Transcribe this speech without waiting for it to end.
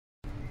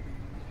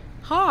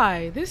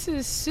Hi, this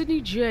is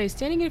Sydney J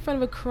standing in front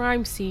of a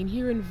crime scene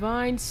here in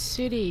Vine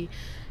City,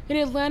 in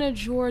Atlanta,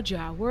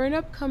 Georgia, where an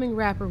upcoming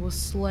rapper was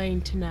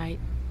slain tonight.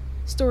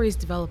 Story is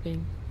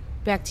developing.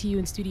 Back to you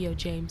in studio,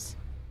 James.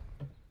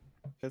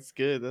 That's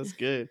good. That's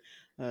good.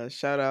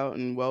 Shout out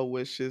and well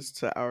wishes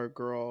to our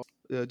girl,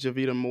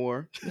 Javita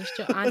Moore.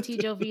 Mr. Auntie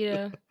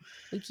Jovita,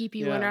 we keep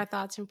you in Yeah, our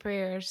thoughts and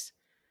prayers.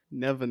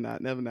 never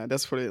not, never not.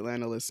 That's for the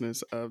Atlanta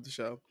listeners of the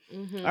show.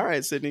 hmm All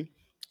right, Sydney,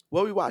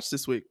 what we watched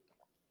this week?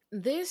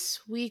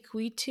 This week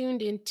we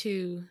tuned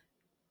into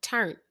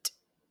Turnt,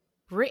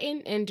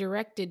 written and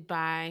directed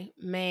by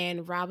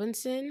Man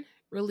Robinson,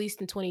 released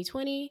in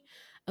 2020,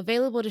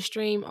 available to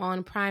stream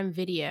on Prime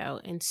Video,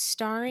 and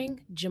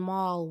starring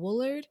Jamal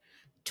Woolard,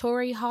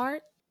 Tori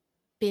Hart,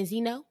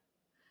 Benzino,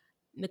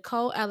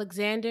 Nicole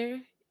Alexander,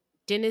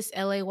 Dennis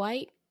L.A.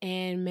 White,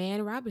 and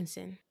Man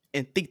Robinson.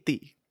 And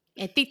Titi.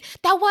 And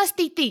that was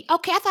Titi.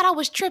 Okay, I thought I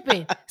was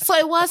tripping. So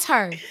it was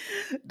her.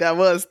 That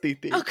was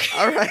Titi. All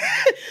Okay. right,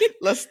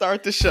 let's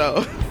start the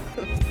show.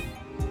 The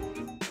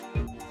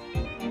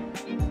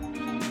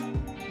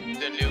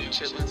new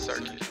Chitlin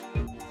Circuit.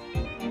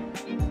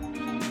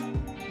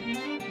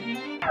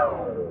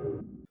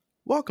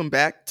 Welcome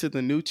back to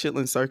the new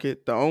Chitlin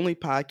Circuit, the only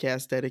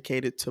podcast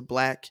dedicated to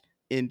Black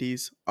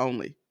indies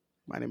only.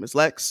 My name is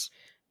Lex.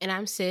 And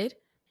I'm Sid.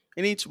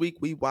 And each week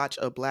we watch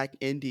a Black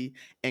indie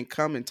and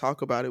come and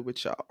talk about it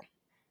with y'all. All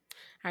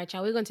right,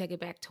 y'all, we're going to take it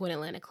back to an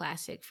Atlanta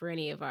classic for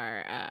any of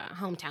our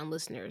hometown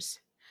listeners.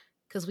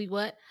 Because we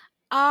what?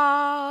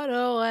 All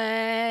the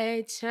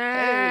way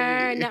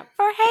turn Hey, up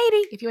for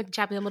Haiti. If you went to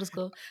Chapel Hill Middle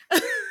School.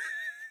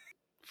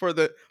 for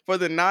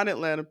the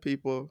non-Atlanta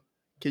people,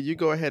 can you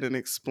go ahead and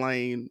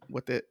explain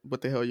what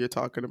the hell you're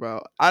talking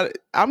about? I'm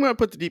gonna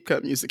put the deep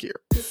cut music here.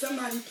 Can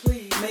somebody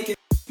please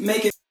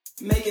make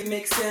it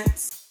make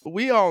sense?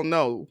 We all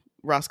know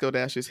Roscoe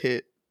Dash's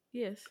hit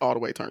Yes. "All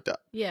the Way Turned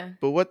Up," Yeah.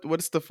 but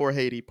what's the for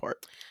Haiti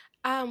part?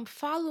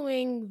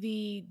 Following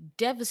the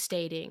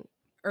devastating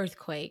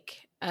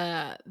earthquake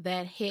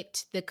that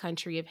hit the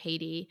country of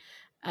Haiti,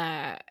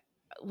 uh,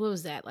 what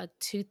was that, like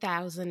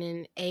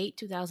 2008,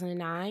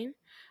 2009?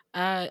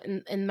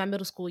 In my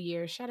middle school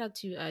years. Shout out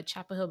to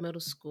Chapel Hill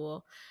Middle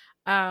School.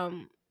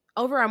 Um,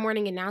 Over our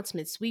morning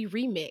announcements, we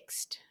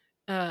remixed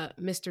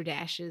Mr.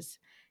 Dash's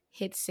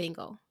hit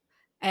single,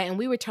 and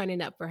we were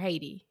turning up for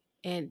Haiti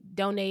and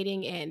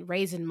donating and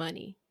raising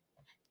money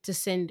to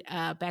send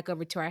back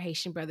over to our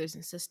Haitian brothers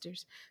and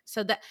sisters.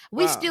 So that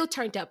we Wow. still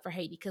turned up for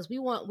Haiti because we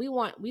want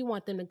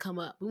them to come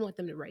up. We want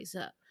them to raise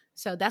up.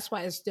 So that's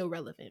why it's still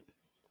relevant.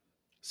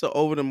 So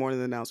over the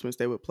morning announcements,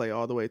 they would play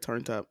 "All the Way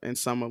Turned Up," and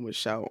someone would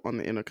shout on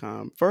the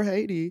intercom for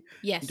Haiti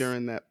Yes,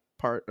 during that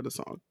part of the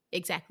song.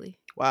 exactly.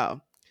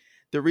 Wow.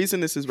 The reason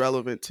this is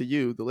relevant to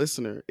you, the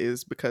listener,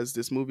 is because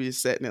this movie is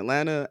set in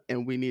Atlanta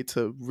and we need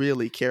to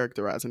really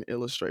characterize and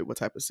illustrate what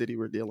type of city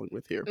we're dealing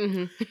with here.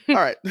 hmm All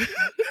right.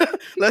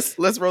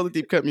 let's roll the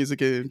deep cut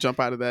music and jump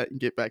out of that and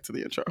get back to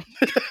the intro.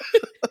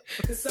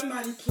 Can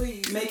somebody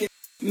please make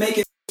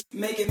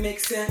it make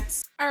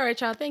sense? All right,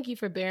 y'all. Thank you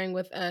for bearing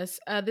with us.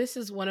 This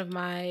is one of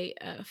my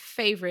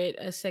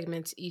favorite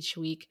segments each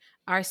week,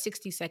 our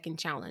 60-second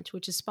challenge,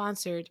 which is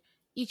sponsored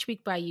each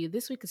week by you.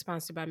 This week is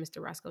sponsored by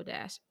Mr. Roscoe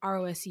Dash,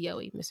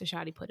 ROSCOE. Mr.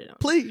 Shoddy put it on.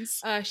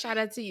 Please. Shout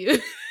out to you.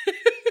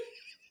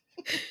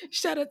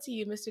 Shout out to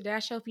you, Mr.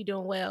 Dash. Hope you're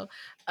doing well.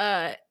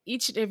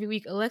 Each and every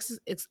week,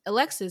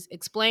 Alexis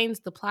explains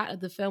the plot of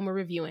the film we're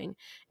reviewing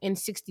in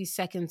 60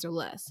 seconds or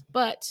less.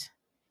 But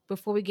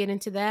before we get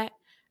into that,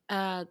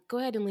 go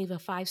ahead and leave a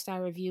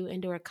 5-star review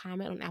and or a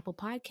comment on Apple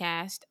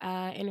Podcast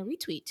and a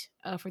retweet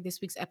for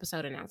this week's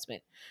episode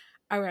announcement.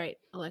 All right,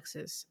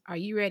 Alexis, are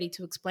you ready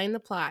to explain the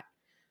plot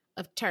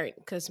of Turnt?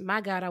 Because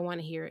my God, I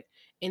want to hear it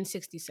in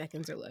 60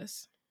 seconds or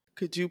less.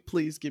 Could you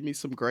please give me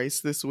some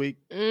grace this week?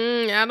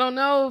 I don't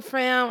know,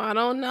 fam. I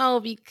don't know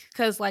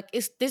because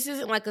this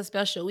isn't like a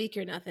special week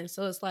or nothing.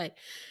 So it's like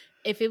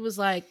if it was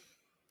like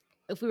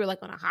if we were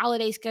like on a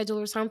holiday schedule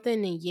or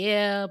something, then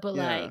yeah. But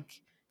Yeah.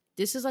 like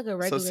this is like a So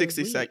regular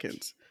 60 week.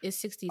 seconds. It's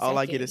 60 All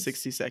I seconds. get is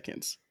 60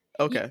 seconds.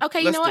 Okay. Okay,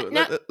 you Let's know do what?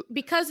 it. Now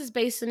because it's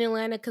based in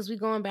Atlanta, because we're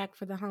going back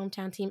for the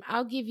hometown team,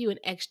 I'll give you an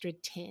extra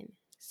 10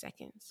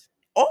 seconds.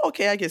 Oh,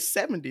 okay. I get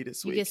 70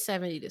 this You week. get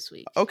 70 this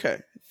week. Okay.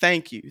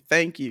 Thank you.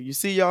 Thank you. You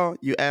see, y'all,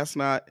 you ask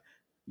not,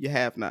 you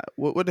have not.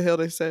 What the hell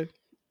they say?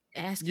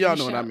 Ask Y'all and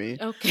know what I shout. mean.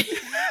 Okay.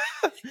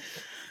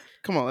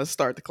 Come on, let's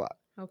start the clock.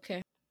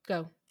 Okay.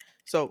 Go.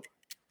 So,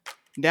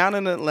 down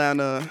in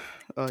Atlanta,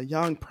 a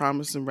young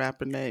promising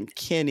rapper named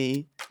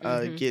Kenny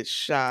Mhm. gets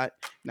shot.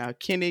 Now,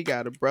 Kenny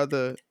got a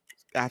brother,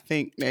 I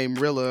think, named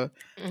Rilla.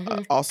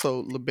 Mhm.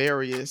 Also,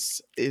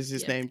 Liberius is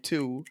his Yep. name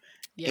too.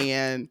 Yep.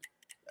 And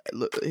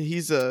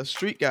he's a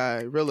street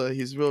guy, Rilla.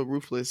 He's real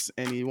ruthless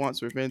and he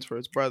wants revenge for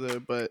his brother.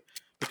 But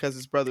because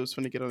his brother was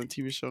going to get on a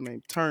TV show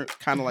named Turnt,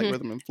 kind of like Mhm.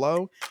 Rhythm and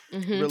Flow,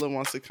 Mhm. Rilla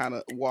wants to kind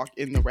of walk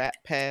in the rap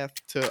path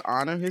to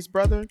honor his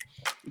brother.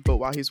 But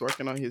while he's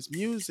working on his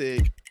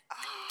music,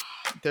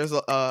 there's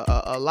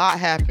a lot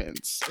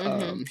happens.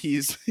 Mhm.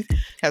 He's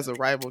has a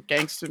rival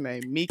gangster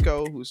named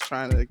Miko who's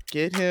trying to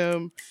get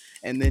him.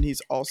 and then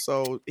he's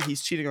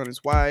cheating on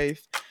his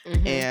wife,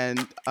 Mm-hmm.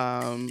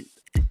 and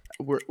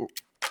we're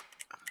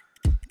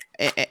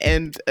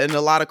and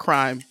a lot of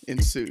crime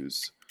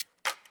ensues.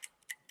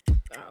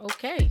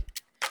 Okay.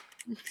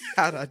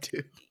 How'd I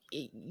do?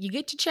 You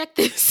get to check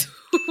this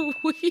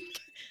week.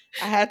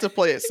 I had to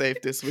play it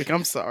safe this week.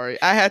 I'm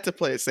sorry. I had to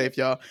play it safe,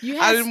 y'all. You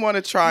I had didn't want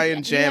to try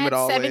and you jam it had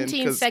all in 17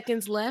 because,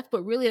 seconds left,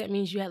 but really that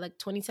means you had like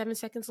 27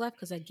 seconds left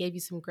because I gave you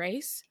some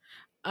grace.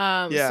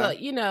 So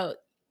yeah,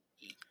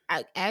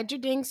 I add your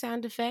ding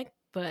sound effect,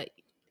 but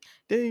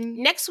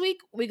ding. next week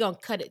we're gonna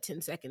cut it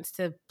 10 seconds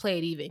to play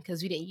it even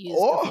because we didn't use the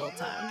Oh, full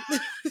time.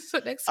 So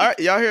next all week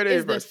right. Y'all heard it here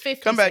is the first.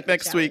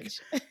 50-second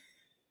challenge.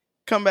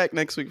 Come back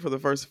next week for the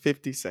first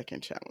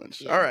 50-second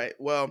challenge. All Yeah. right.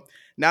 Well,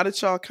 now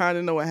that y'all kind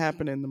of know what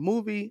happened in the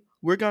movie,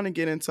 we're going to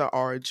get into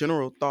our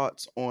general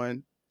thoughts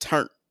on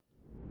Turnt.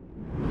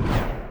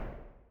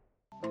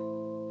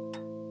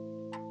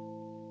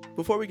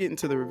 Before we get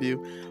into the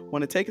review, I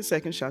want to take a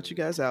second, shout you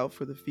guys out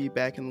for the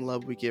feedback and the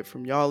love we get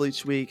from y'all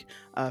each week.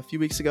 A few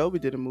weeks ago, we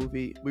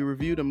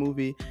reviewed a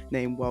movie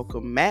named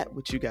Welcome Matt,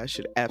 which you guys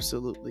should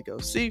absolutely go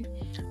see.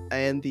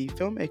 And the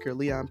filmmaker,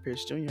 Leon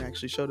Pierce Jr.,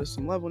 actually showed us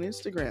some love on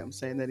Instagram,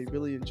 saying that he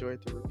really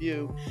enjoyed the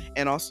review,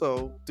 and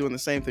also doing the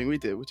same thing we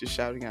did, which is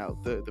shouting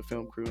out the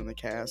film crew and the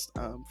cast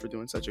for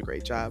doing such a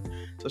great job.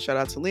 So shout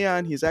out to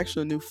Leon. He's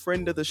actually a new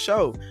friend of the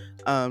show.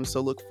 So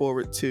look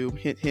forward to,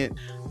 hint, hint,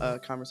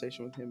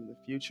 conversation with him in the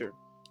future.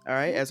 All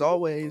right. As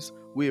always,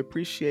 we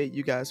appreciate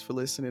you guys for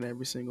listening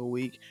every single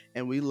week,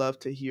 and we love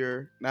to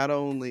hear not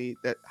only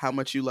that how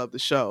much you love the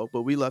show,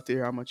 but we love to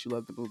hear how much you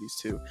love the movies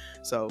too.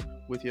 So,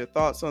 with your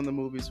thoughts on the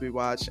movies we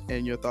watch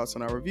and your thoughts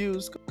on our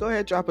reviews, go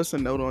ahead, drop us a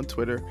note on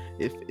Twitter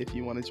if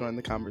you want to join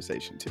the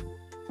conversation too.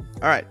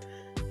 All right,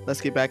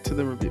 let's get back to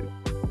the review.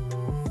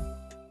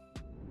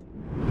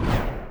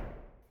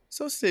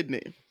 So,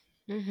 Sydney,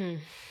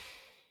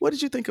 what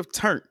did you think of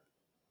Turnt?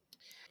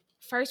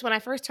 When I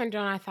first turned it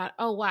on, I thought,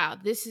 oh wow,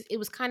 it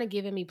was kind of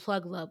giving me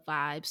Plug Love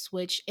vibes,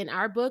 which in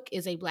our book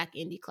is a Black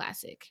indie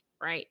classic,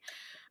 right?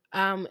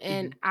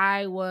 And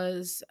I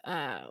was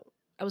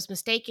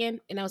mistaken,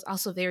 and I was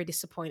also very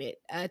disappointed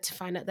to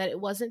find out that it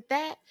wasn't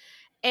that.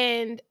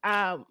 And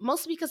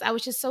mostly because I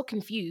was just so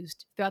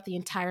confused throughout the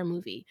entire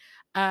movie.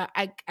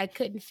 I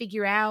couldn't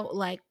figure out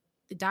like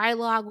the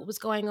dialogue, what was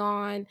going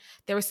on.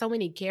 There were so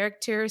many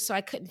characters, so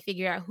I couldn't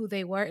figure out who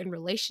they were in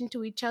relation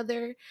to each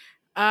other.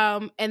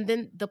 And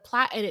then the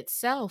plot in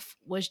itself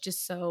was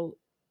just so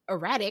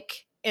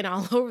erratic and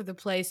all over the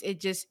place.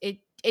 It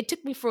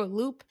took me for a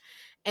loop.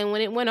 And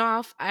when it went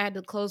off, I had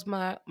to close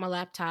my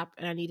laptop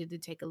and I needed to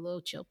take a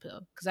little chill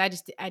pill because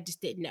I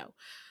just didn't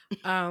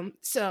know.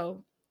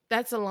 So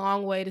that's a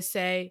long way to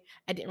say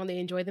I didn't really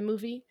enjoy the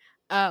movie.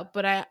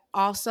 But I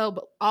also,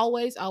 but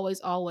always,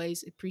 always,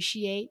 always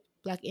appreciate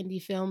Black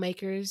indie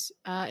filmmakers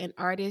and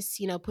artists,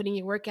 putting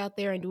your work out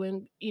there and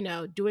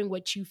doing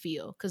what you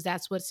feel, because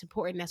that's what's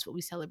important. That's what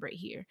we celebrate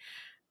here.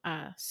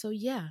 So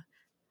yeah,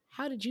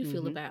 how did you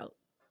feel about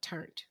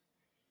Turnt?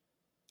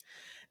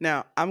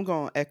 Now, I'm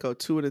going to echo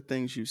two of the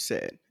things you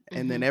said,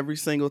 and then Mm-hmm. every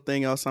single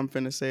thing else I'm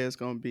finna say is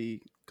going to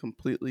be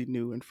completely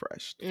new and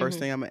fresh. The first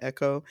Mm-hmm. thing I'm going to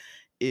echo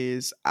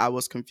is I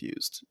was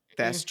confused.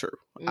 That's true.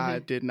 I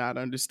Mm-hmm. did not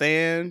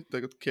understand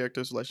the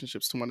characters'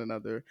 relationships to one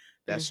another.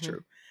 That's Mm-hmm.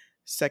 true.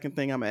 Second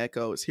thing I'm going to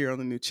echo is here on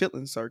the new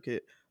Chitlin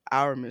circuit,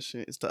 our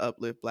mission is to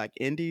uplift Black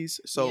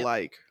indies. So, Yep.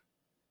 like,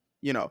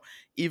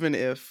 even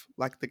if,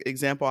 like, the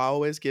example I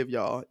always give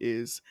y'all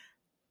is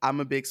I'm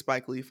a big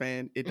Spike Lee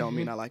fan. It don't Mm-hmm.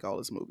 mean I like all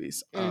his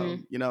movies.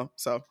 Mm-hmm.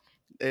 So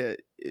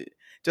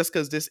just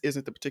because this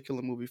isn't the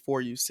particular movie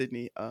for you,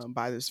 Sydney,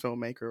 by this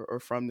filmmaker or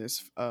from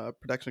this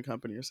production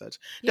company or such,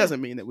 Yeah. doesn't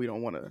mean that we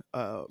don't want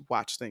to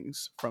watch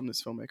things from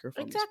this filmmaker,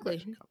 from this Exactly.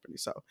 production company.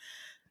 So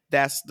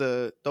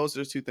those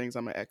are the two things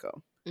I'm gonna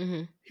echo.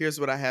 Mm-hmm. Here's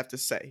what I have to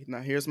say.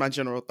 Now, here's my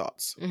general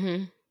thoughts.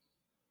 Mm-hmm.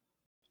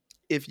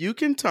 If you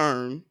can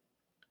turn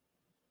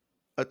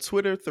a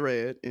Twitter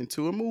thread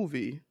into a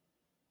movie,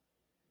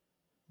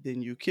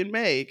 then you can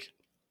make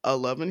a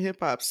Love and Hip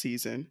Hop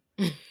season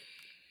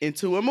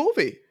into a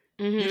movie.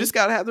 You Mm-hmm. just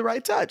got to have the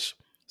right touch.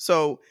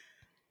 So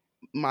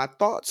my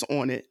thoughts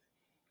on it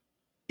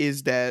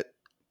is that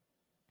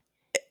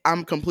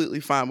I'm completely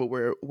fine with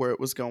where it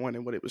was going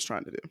and what it was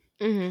trying to do.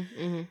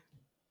 Mm-hmm. Mm-hmm.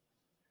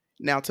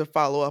 Now, to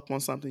follow up on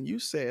something you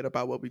said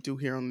about what we do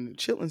here on the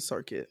Chitlin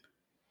circuit,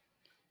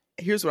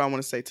 here's what I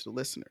want to say to the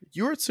listener.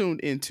 You're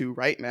tuned into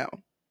right now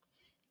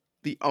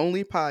the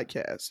only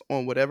podcast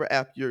on whatever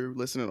app you're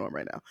listening on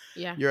right now.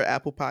 Yeah. Your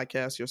Apple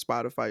Podcast, your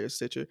Spotify, your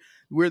Stitcher.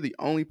 We're the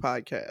only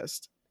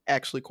podcast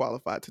actually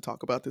qualified to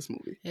talk about this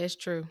movie. It's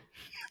true.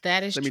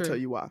 That is Let me true. tell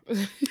you why.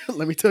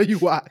 Let me tell you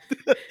why.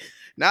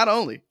 Not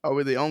only are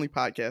we the only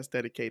podcast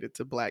dedicated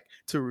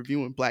to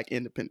reviewing Black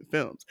independent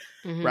films,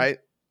 Mm-hmm. right?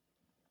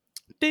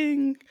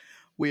 Ding.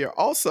 We are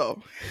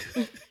also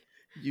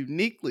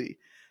uniquely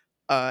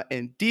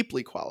and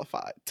deeply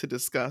qualified to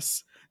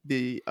discuss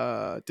the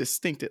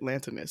distinct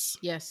Atlantaness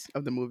Yes.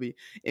 of the movie,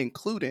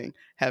 including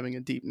having a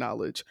deep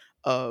knowledge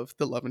of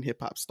the Love and Hip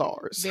Hop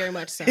stars Very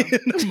much in so.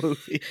 the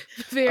movie,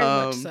 Very much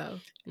um, so.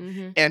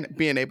 Hmm. and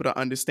being able to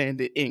understand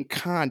it in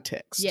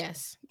context.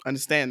 Yes.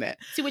 Understand that.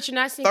 See what you're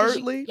not seeing because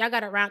Thirdly, y'all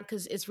got it round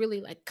because it's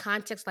really like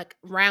context, like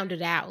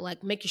rounded out,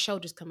 like make your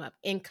shoulders come up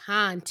in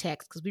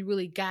context because we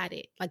really got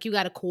it. Like you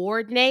got to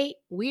coordinate.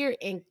 We got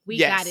it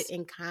yes,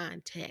 in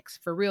context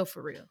for real,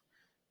 for real.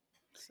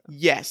 So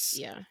yes.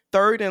 yeah.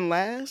 Third and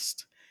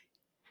last,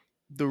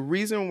 the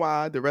reason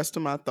why the rest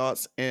of my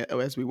thoughts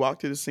as we walk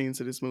through the scenes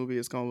of this movie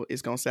is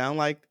gonna sound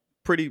like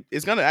pretty.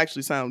 It's gonna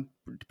actually sound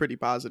pretty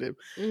positive,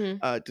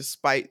 Mm-hmm.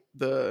 despite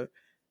the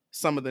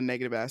some of the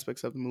negative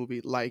aspects of the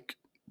movie, like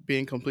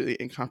being completely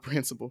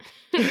incomprehensible.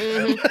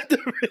 Mm-hmm.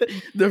 But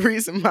the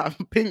reason my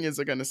opinions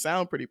are going to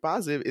sound pretty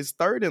positive is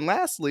third and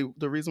lastly,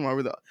 the reason why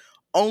we're the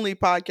only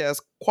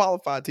podcast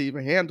qualified to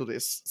even handle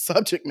this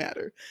subject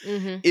matter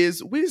Mm-hmm.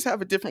 is we just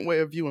have a different way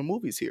of viewing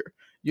movies here.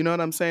 You know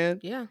what I'm saying?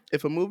 Yeah.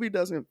 If a movie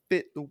doesn't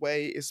fit the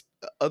way it's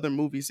other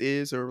movies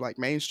is or like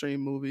mainstream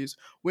movies,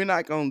 we're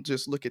not going to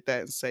just look at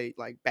that and say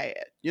like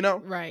bad, you know?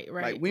 Right.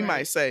 Like Right. we might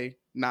Right. say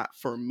not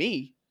for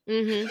me,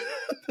 Mm-hmm.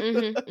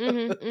 Mm-hmm.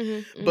 Mm-hmm.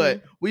 Mm-hmm. but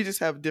Mm-hmm. we just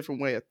have a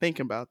different way of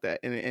thinking about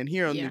that. And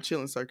here on New Yeah.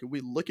 Chilling Circuit,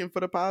 we're looking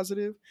for the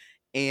positive,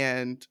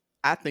 and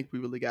I think we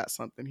really got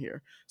something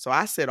here. So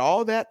I said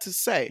all that to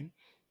say,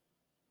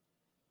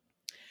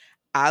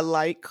 I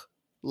like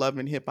Love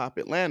and Hip Hop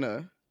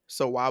Atlanta.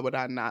 So why would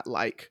I not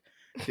like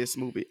this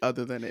movie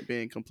other than it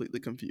being completely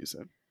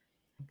confusing?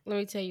 Let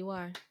me tell you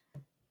why.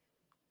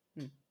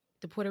 Hmm.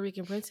 The Puerto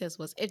Rican princess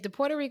was. If the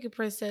Puerto Rican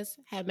princess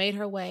had made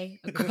her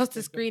way across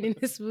the screen in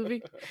this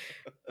movie,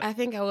 I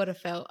think I would have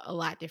felt a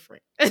lot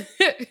different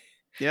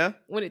Yeah.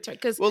 when it turned.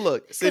 Because Well,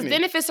 look, then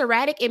Sydney, if it's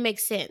erratic, it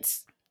makes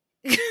sense.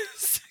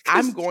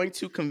 I'm 'Cause- going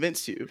to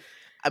convince you.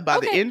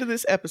 By the okay, end of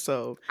this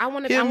episode, I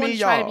want to. hear I want me, to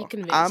try to be y'all.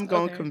 convinced. I'm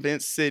gonna Okay.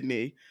 convince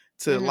Sydney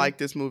to Mm-hmm. like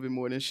this movie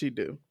more than she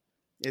do.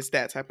 It's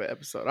that type of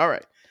episode. All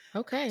right.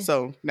 Okay.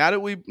 So now that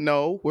we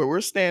know where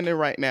we're standing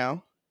right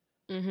now,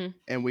 Mm-hmm.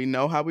 and we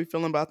know how we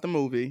feel about the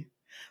movie,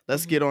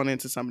 let's Mm-hmm. get on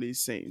into some of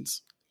these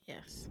scenes.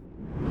 Yes.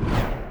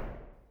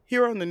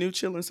 Here on the New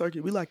Chilling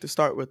Circuit, we like to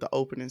start with the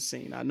opening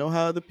scene. I know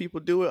how other people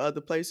do it other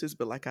places,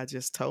 but like I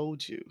just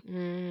told you,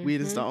 we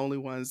is the Mm-hmm. only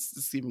ones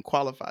that's even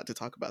qualified to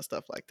talk about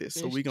stuff like this.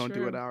 So It's we're gonna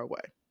do it true. our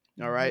way.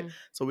 All right. Mm-hmm.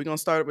 So we're gonna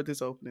start with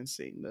this opening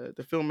scene.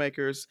 The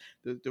filmmakers,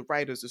 the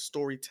writers, the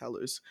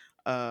storytellers,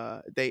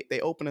 they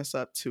open us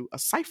up to a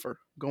cipher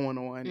going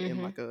on in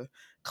Mm-hmm. like a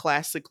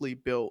classically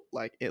built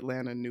like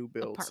Atlanta new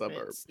build suburb.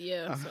 Apartments.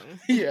 Yeah. Uh, So.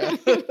 yeah.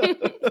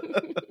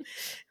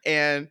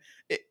 And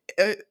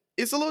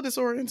it's a little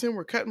disorienting.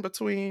 We're cutting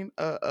between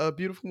a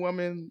beautiful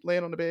woman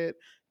laying on the bed,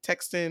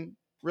 texting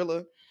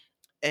Rilla,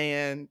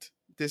 and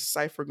this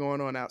cipher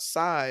going on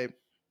outside.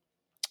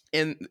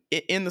 And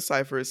in the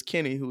cipher is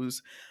Kenny,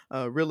 who's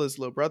Rilla's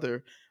little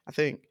brother, I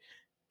think.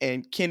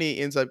 And Kenny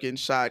ends up getting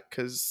shot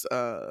because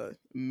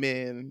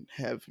men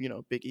have,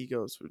 big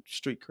egos for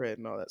street cred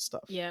and all that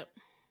stuff. Yep.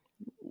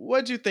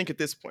 What'd you think at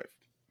this point?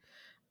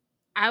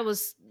 I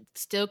was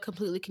still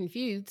completely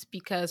confused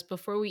because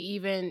before we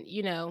even,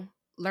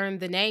 learned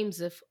the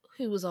names of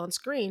who was on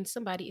screen,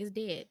 somebody is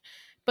dead.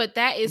 But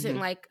that isn't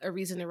Hmm. like a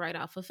reason to write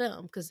off a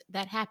film because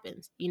that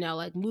happens.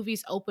 Like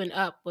movies open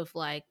up with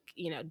like,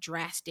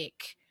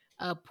 drastic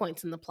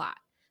points in the plot.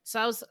 So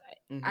I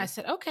Hmm.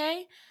 said,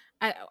 okay,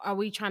 are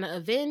we trying to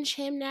avenge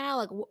him now?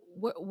 Like,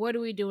 what are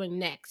we doing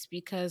next?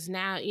 Because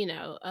now,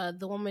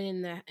 the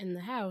woman in the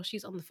house,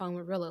 she's on the phone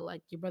with Rilla,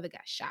 like your brother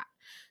got shot.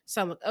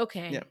 So I'm like, Yeah.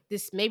 okay,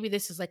 this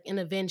is like an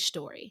avenge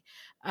story.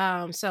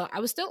 So I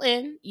was still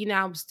in,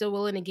 I'm still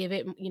willing to give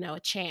it, a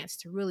chance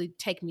to really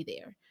take me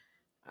there.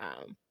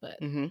 But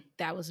Hmm.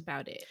 that was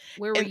about it.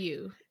 Where were And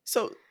you?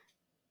 so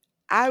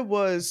I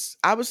was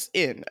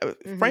in.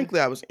 Mm-hmm. Frankly,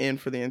 I was in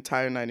for the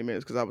entire 90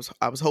 minutes because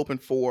I was hoping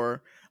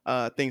for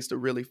things to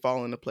really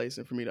fall into place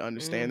and for me to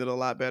understand Mm-hmm. it a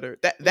lot better.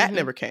 That Mm-hmm.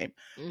 never came.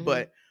 Mm-hmm.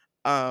 But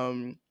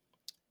um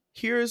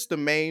here's the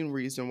main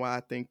reason why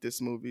I think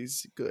this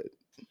movie's good.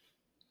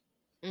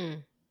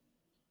 Mm.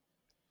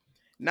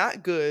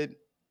 Not good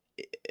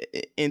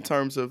in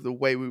terms of the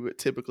way we would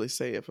typically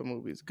say if a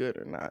movie's good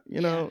or not.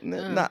 Yeah.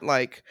 Not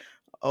like,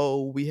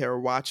 oh, we are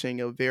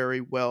watching a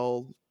very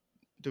well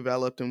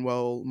developed and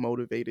well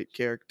motivated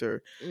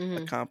character Mm-hmm.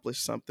 accomplish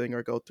something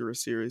or go through a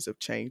series of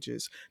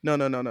changes. No,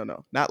 no, no, no,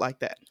 no. Not like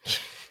that.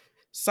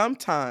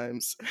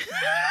 Sometimes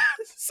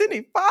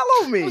Sydney,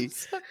 follow I'm me.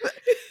 sorry.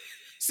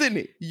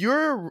 Sydney,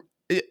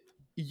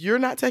 you're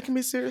not taking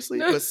me seriously,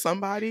 No. but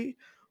somebody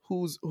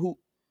who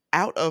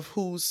out of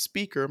whose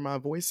speaker my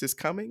voice is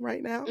coming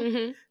right now,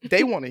 they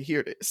Mm-hmm. want to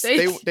hear this.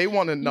 They, They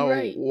want to you know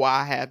right.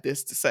 why I have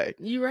this to say.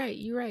 You right.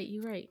 You right.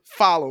 You right.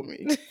 Follow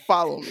me.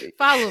 Follow me.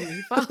 Follow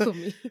me. Follow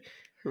me.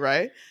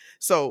 Right?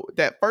 So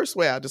that first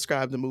way I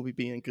described the movie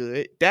being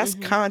good, that's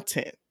Mm-hmm.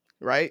 content,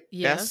 right?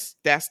 Yeah.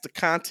 That's the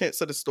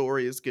contents of the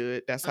story is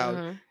good. That's how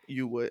Uh-huh.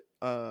 you would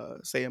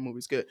say a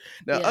movie's good.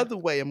 The Yeah. other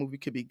way a movie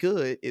could be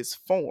good is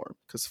form,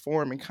 because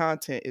form and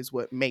content is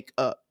what make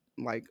up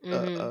like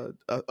Mhm.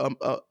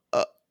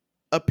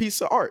 a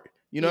piece of art.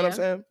 You know what I'm Yeah.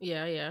 saying?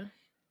 Yeah, yeah.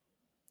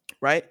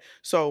 Right?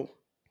 So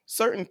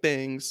certain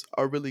things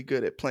are really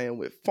good at playing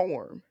with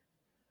form.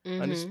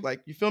 Mhm.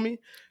 Like you feel me? No, I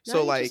So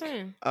get what you're like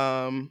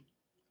saying.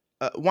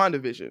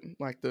 WandaVision,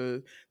 like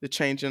the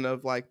changing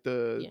of like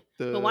Yeah.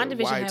 But the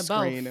WandaVision had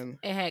widescreen both. and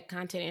It had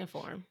content and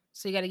form.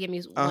 So you got to give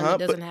me one that uh-huh,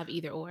 but doesn't have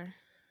either or.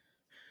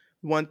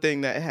 one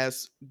thing that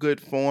has good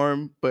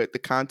form but the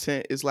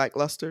content is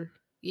lackluster.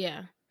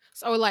 Yeah.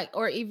 So, or like,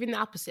 or even the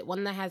opposite,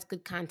 one that has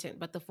good content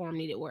but the form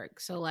needed work.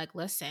 So like,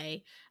 let's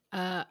say,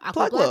 Aqua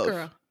Plug Black Love.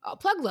 Girl,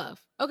 Plug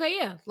Love. Okay,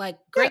 yeah, like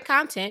Yeah. great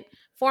content.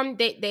 Form.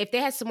 They if they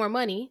had some more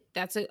money,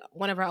 that's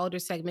one of our older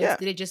segments. Yeah.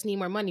 Did it just need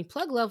more money?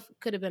 Plug Love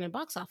could have been a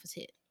box office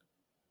hit.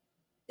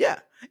 Yeah.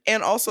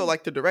 And also Mm.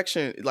 like the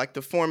direction, like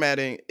the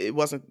formatting, it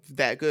wasn't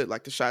that good.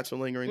 Like the shots were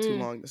lingering too Mm,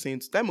 long. The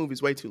scenes, that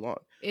movie's way too long,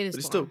 it but is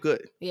it's still long.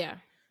 good, Yeah.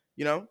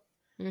 you know?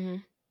 Mm-hmm.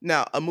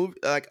 Now, a movie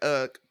like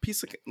a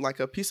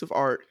piece of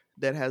art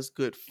that has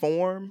good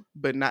form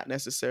but not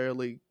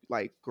necessarily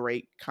like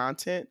great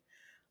content,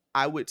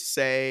 I would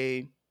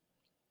say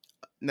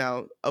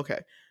now, okay,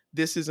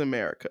 This Is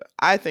America.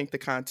 I think the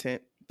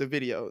content, the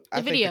video, The I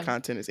think the video.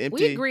 content is We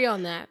empty. agree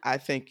on that. I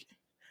think,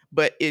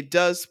 but it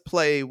does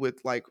play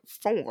with like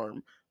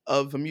form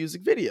of a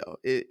music video.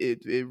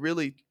 It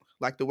really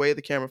like the way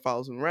the camera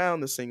follows them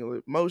around, the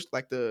singular motion,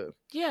 like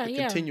Yeah. the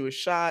Yeah. continuous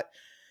shot.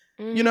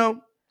 You Mm-hmm.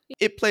 know,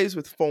 it plays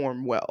with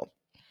form well.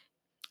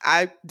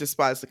 I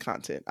despise the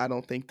content. I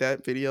don't think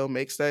that video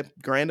makes that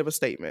grand of a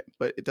statement,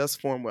 but it does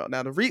form well.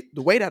 Now the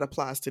way that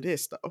applies to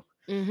this though,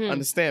 Mm-hmm.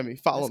 understand me,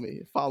 Let's. follow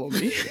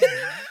me,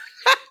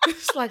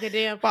 It's like a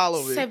damn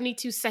follow me.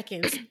 72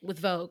 seconds with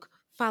Vogue.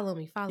 Follow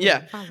me. Follow Yeah,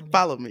 me.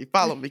 Follow me.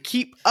 follow me.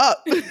 Keep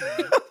up.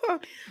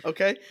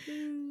 Okay,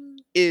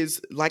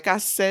 is like I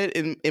said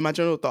in my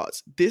general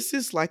thoughts. This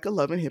is like a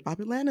Love and Hip Hop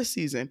Atlanta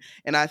season,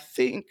 and I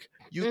think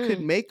you could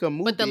Mm. make a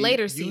But the movie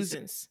later use.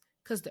 seasons,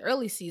 because the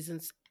early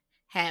seasons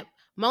had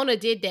Mona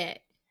did that.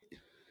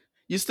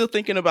 You're still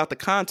thinking about the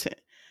content,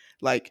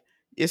 like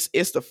it's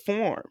the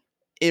form.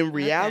 In Okay.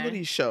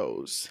 reality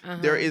shows, Uh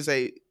there huh. is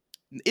a.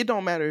 It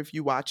don't matter if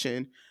you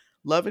watching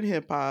Love and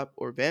Hip Hop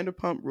or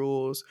Vanderpump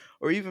Rules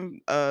or even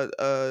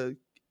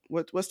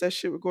what's that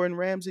shit with Gordon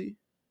Ramsay?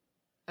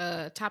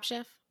 Top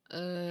Chef.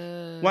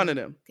 One of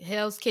them.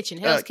 Hell's Kitchen.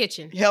 uh Hell's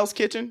Kitchen. Hell's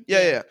Kitchen. Yeah,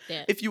 Yeah. yeah.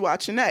 That. If you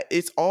watching that,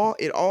 it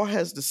all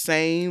has the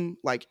same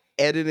like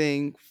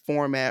editing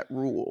format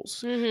rules.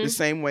 The Mm-hmm.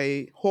 same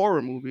way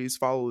horror movies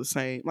follow the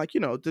same, like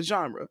the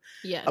genre.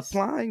 Yes.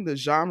 Applying the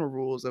genre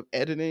rules of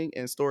editing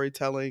and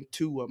storytelling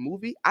to a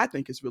movie, I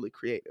think is really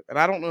creative. And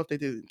I don't know if they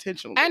did it I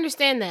intentionally.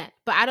 understand that,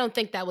 but I don't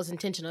think that was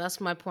intentional. That's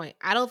my point.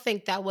 I don't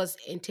think that was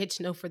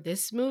intentional for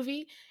this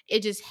movie.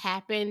 It just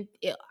happened.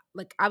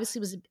 Like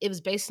obviously it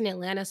was based in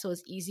Atlanta, so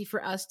it's easy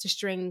for us to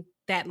string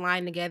that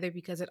line together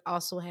because it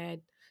also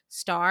had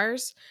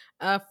stars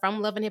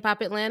from Love and Hip Hop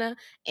Atlanta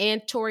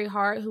and Tori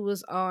Hart, who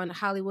was on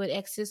Hollywood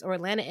Exes or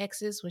Atlanta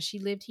Exes when she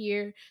lived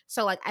here.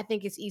 So like I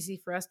think it's easy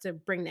for us to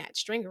bring that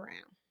string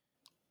around.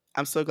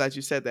 I'm so glad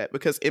you said that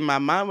because in my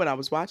mind when I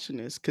was watching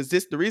this, because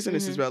the reason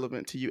this is Mm-hmm.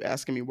 relevant to you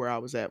asking me where I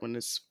was at when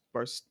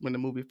the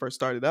movie first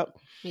started up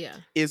Yeah.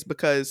 is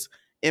because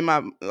in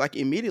my like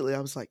immediately I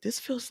was like, this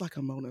feels like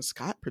a Mona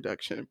Scott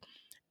production.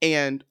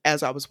 And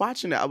as I was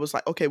watching it, I was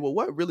like, okay, well,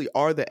 what really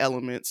are the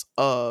elements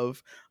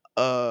of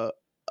uh,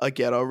 a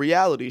ghetto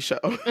reality show?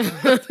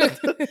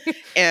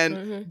 And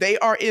Mm-hmm. they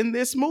are in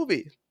this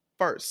movie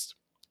first.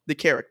 The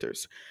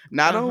characters,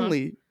 not Uh-huh.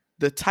 only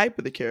the type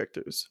of the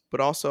characters, but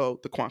also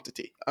the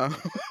quantity.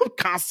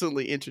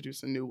 Constantly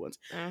introducing new ones.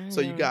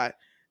 So you Uh-huh. got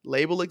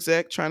label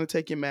exec trying to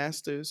take your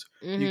masters.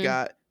 You Mm-hmm.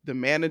 got the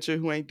manager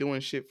who ain't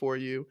doing shit for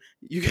you.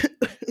 You got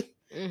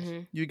Mm-hmm.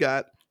 you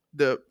got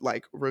the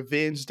like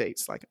revenge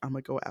dates. Like I'm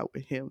gonna go out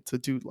with him to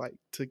do like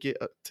to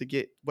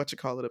get what you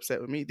call it upset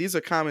with me. These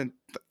are common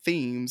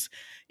themes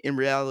in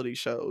reality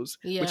shows,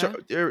 which are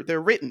Yeah.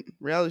 they're written.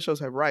 Reality shows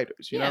have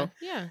writers. Yeah.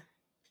 Yeah.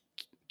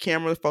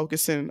 Camera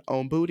focusing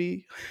on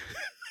booty.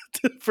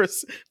 for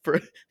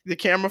for the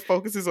camera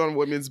focuses on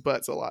women's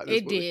butts a lot in this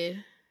It movie.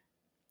 did.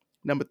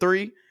 Number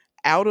 3,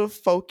 out of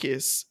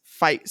focus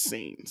fight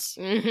scenes.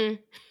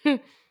 Mm-hmm.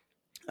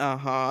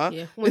 Uh-huh.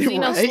 Yeah. When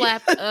Zeno Right?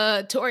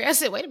 slapped Tori, I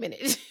said, wait a minute.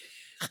 Did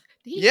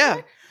he hit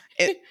Yeah.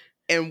 And her?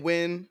 and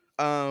when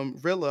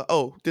Rilla,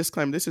 oh,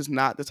 disclaimer, this is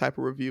not the type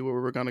of review where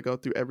we're gonna go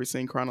through every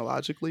scene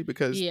chronologically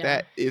because Yeah.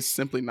 that is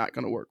simply not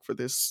gonna work for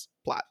this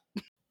plot.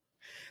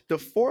 The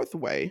fourth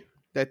way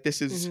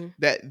Mm-hmm.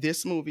 that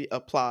this movie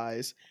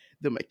applies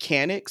the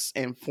mechanics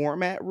and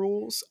format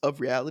rules of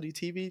reality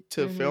TV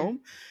to Mm-hmm. film,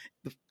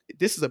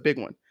 this is a big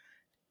one.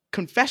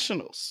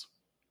 Confessionals,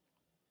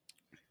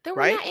 There were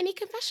right? not any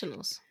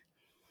confessionals.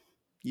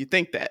 You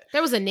think that.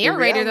 There was a In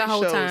narrator the reality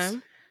whole shows,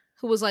 time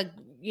who was like,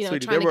 sweetie,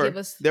 trying to give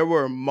us. there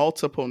were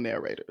multiple Yeah,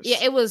 narrators.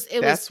 it was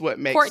That's what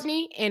makes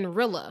Courtney and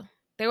Rilla.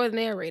 They were the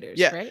narrators,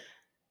 yeah. right?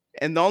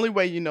 And the only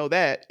way you know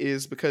that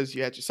is because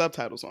you had your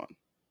subtitles on.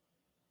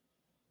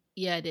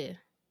 Yeah, I did.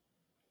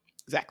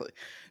 Exactly.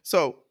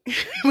 So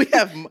we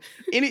have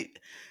any.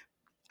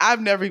 I've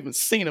never even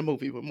seen a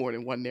movie with more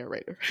than one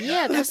narrator.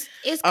 Yeah,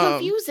 it's um,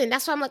 confusing.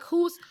 That's why I'm like,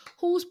 whose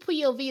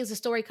POV is the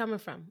story coming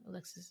from,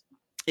 Alexis?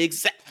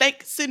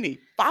 Thank Sydney.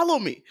 Follow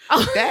me.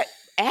 Oh, That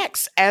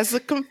acts as a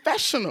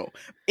confessional.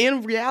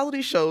 In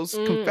reality shows,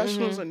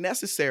 confessionals mm-hmm. are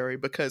necessary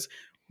because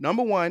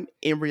number one,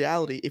 in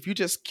reality, if you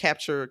just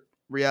capture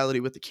reality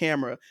with the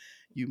camera,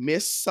 you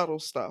miss subtle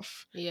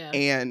stuff, Yeah.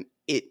 and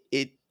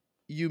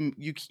you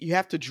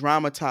have to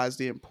dramatize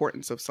the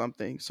importance of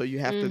something. So you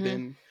have to Mm-hmm.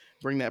 then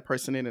bring that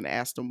person in and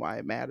ask them why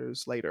it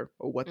matters later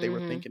or what they were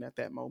Mm-hmm. thinking at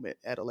that moment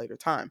at a later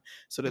time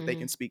so that they Mm-hmm.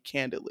 can speak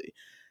candidly.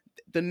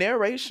 The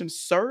narration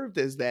served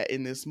as that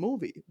in this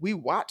movie. We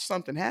watch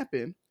something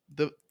happen.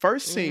 The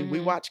first scene, we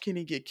Mm-hmm. watch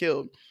Kenny get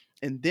killed,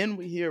 and then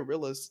we hear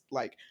Rilla's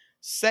like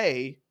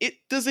say, "It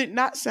does it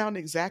not sound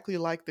exactly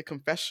like the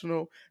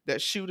confessional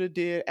that Shooter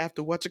did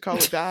after what you call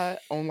it died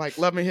on like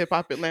Love and Hip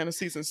Hop Atlanta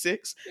season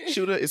 6?"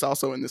 Shooter is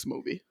also in this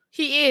movie.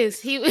 He is.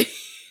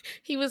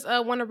 He was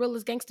one of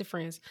Rilla's gangster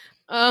friends.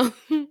 Um,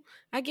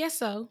 I guess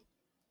so.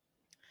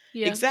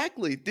 Yeah.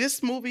 Exactly.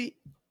 This movie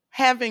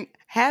having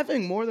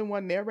more than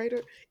one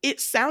narrator, it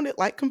sounded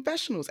like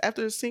confessionals.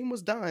 After the scene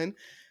was done,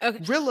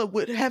 Okay. Rilla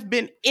would have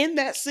been in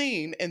that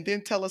scene and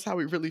then tell us how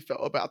he really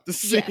felt about the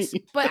Yes,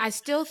 scene. but I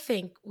still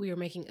think we are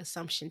making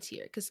assumptions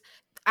here because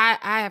I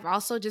have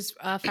also just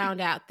found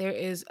out there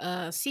is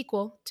a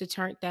sequel to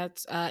Turnt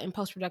that's in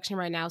post production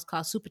right now. It's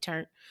called Super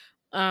Turnt.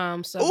 So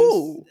this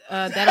Ooh,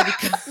 that'll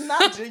be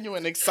not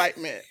genuine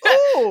excitement.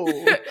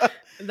 Ooh,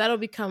 that'll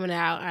be coming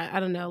out. I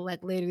don't know,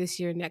 like later this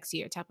year, next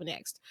year, type of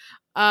next.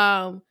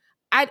 I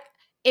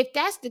If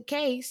that's the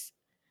case,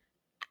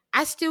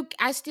 I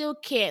still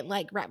can't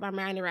like wrap my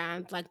mind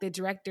around like the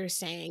director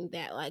saying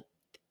that like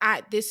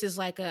this is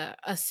like a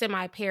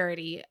semi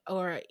parody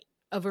or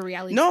of a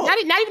reality. no,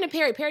 Not even a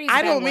parody. Parody is a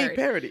I bad don't mean word.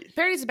 parody.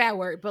 Parody is a bad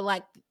word, but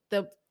like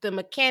the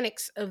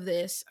mechanics of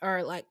this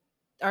are like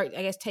are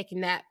I guess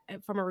taking that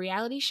from a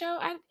reality show.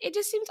 It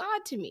just seems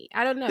odd to me.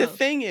 I don't The know.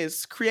 thing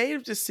is,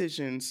 creative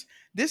decisions.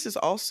 This is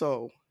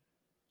also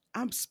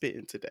I'm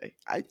spitting today.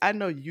 I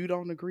know you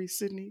don't agree,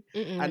 Sydney.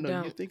 Mm-mm, I I know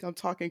you don't. think I'm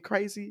talking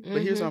crazy,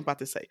 but here's what Mm-hmm. I'm about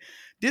to say.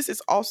 This is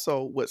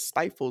also what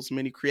stifles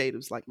many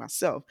creatives like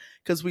myself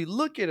because we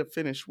look at a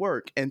finished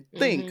work and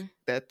think Mm-hmm.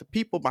 that the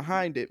people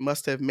behind it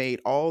must have made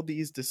all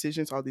these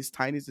decisions, all these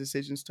tiny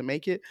decisions to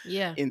make it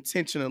Yeah.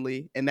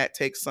 intentionally, and that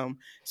takes some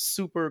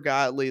super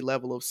godly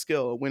level of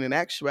skill. When in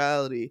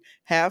actuality,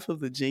 half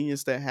of the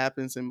genius that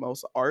happens in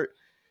most art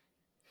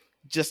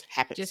just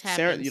happens. Just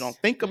Sarah, you don't happens.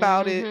 think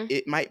about it. Mm-hmm.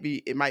 It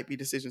might be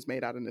decisions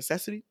made out of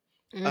necessity.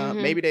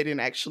 Mm-hmm. Maybe they didn't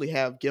actually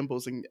have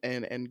gimbals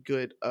and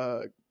good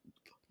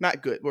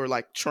not good, were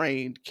like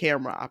trained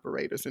camera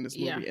operators in this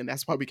Yeah. movie, and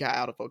that's why we got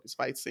out of focus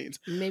fight scenes.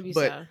 Maybe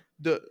But so.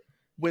 the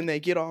when they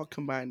get all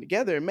combined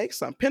together, it makes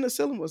some.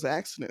 Penicillin was an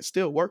accident,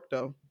 still worked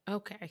though.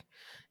 Okay.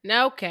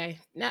 Now, okay.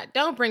 Now,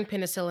 don't bring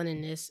penicillin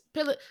in this.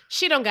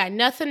 She don't got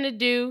nothing to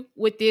do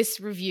with this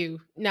review.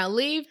 Now,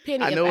 leave I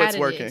Penny up know out it's of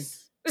working. this.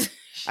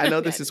 She I know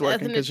don't this got is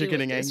working nothing to because you're do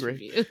with getting this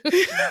angry.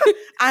 review.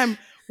 I'm.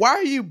 Why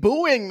are you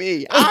booing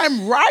me?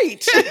 I'm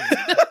right.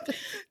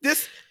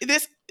 This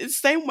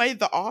same way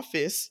The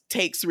Office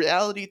takes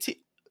reality.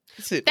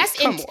 Sydney,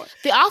 come on.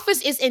 The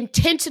Office is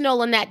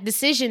intentional in that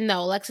decision,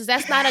 though, Alexis.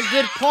 That's not a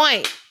good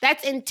point.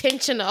 That's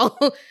intentional.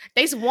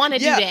 They just want to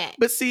do Yeah, that.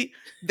 but see,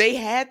 they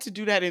had to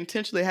do that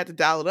intentionally. They had to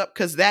dial it up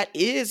because that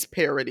is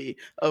parody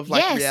of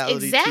like Yes,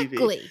 reality TV.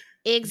 exactly.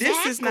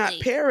 This is not Exactly.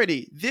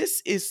 parody.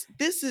 This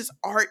is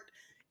art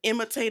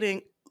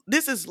imitating.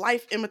 This is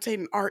life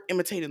imitating art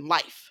imitating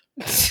life.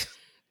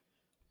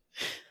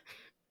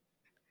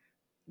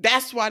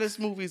 That's why this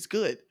movie's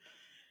good.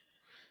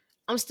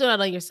 I'm still not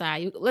on your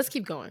side. Let's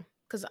keep going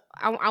because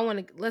I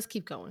want to. Let's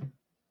keep going.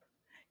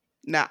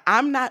 Now,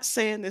 I'm not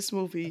saying this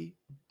movie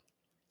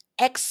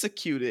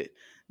executed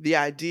the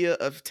idea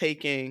of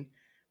taking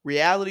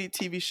reality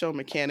TV show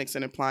mechanics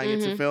and applying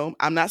it to Mm-hmm. film.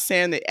 I'm not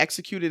saying they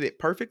executed it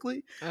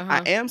perfectly. Uh I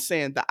huh. am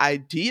saying the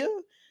idea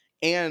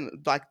and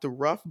like the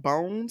rough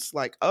bones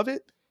like of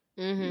it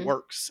Mm-hmm.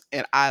 works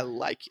and I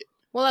like it.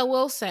 Well, I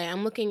will say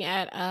I'm looking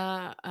at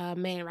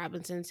Man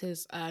Robinson's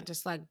his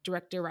just like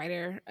director,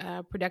 writer,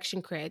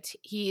 production credits.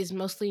 He is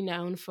mostly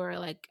known for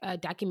like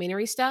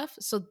documentary stuff,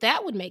 so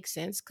that would make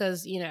sense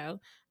because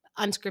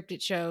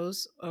unscripted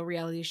shows or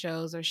reality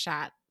shows are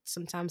shot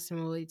sometimes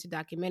similarly to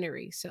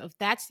documentary. So if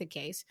that's the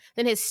case,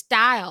 then his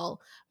style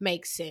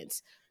makes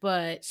sense.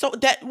 But So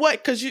that what?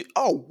 Because you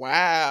oh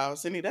wow,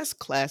 Cindy, that's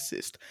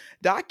classist.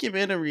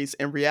 Documentaries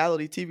and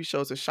reality TV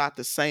shows are shot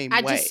the same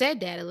I just way. said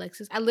that,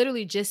 Alexis. I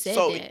literally just said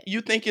So that. you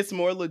think it's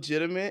more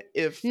legitimate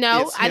if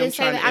No, it's I him didn't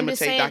say trying that. to I'm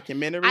just imitate saying I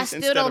documentaries still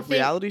instead don't of think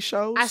reality I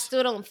shows?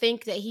 still don't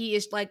think that he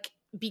is like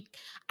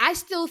I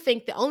still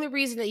think the only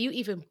reason that you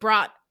even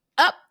brought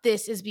up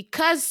this is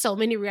because so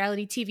many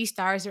reality TV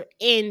stars are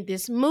in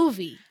this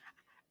movie.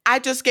 I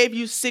just gave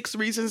you 6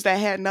 reasons that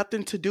had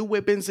nothing to do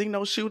with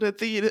Benzino, Shooter,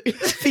 Thea,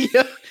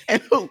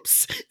 and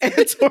Hoops, and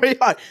Tori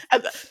Hart.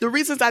 The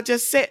reasons I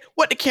just said,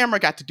 what the camera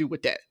got to do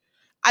with that?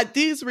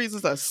 These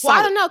reasons are Well, I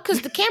solid. don't know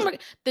because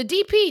the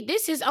DP,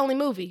 this is his only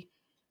movie.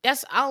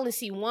 That's I only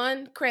see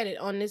one credit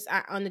on this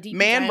on the DP's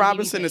Man IMDb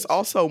Robinson is page.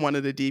 also one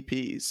of the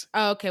DPs.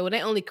 Oh, okay. Well,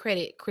 they only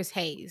credit Chris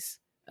Hayes,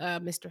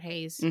 Mr.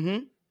 Hayes, Hmm.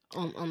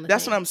 on the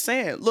That's what thing. I'm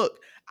saying. Look,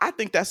 I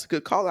think that's a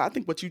good call. I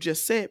think what you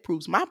just said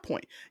proves my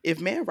point. If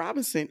Man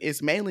Robinson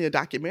is mainly a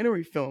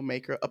documentary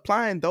filmmaker,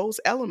 applying those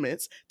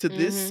elements to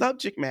this Mm-hmm.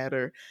 subject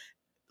matter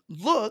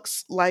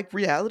looks like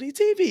reality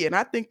TV. And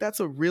I think that's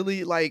a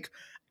really like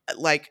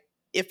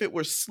if it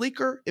were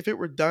sleeker, if it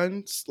were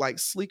done like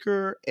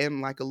sleeker and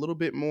like a little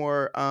bit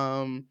more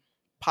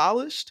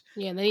polished,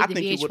 Yeah, they I need the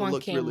think it would have VH1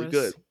 looked really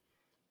good. cameras.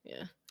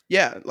 Yeah,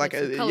 Yeah, make like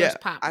some colors yeah,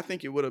 pop. I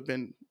think it would have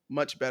been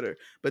much better.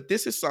 But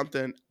this is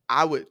something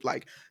I would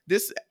like.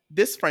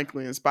 This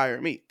frankly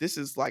inspired me. This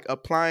is like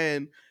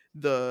applying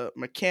the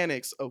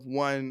mechanics of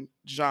one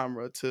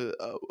genre to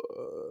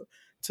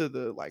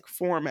the like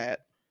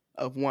format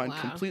of one Wow,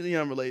 completely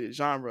unrelated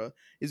genre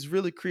is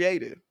really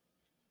creative.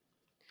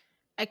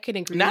 I can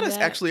agree Not to us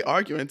that. actually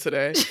arguing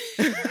today.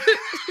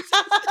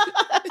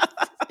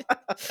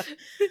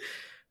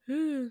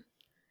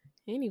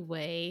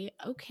 Anyway,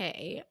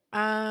 okay.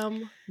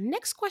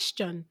 Next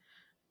question.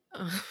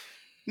 Uh,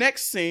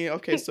 Next scene.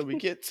 Okay, so we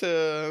get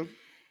to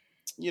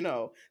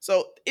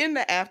so in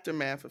the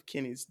aftermath of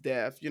Kenny's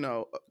death,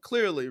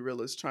 clearly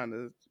Real is trying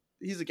to,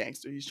 he's a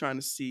gangster. He's trying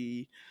to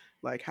see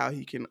like how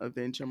he can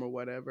avenge him or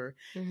whatever.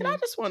 And I mhm.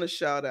 just want to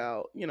shout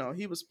out,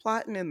 he was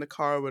plotting in the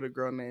car with a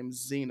girl named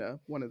Xena,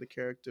 one of the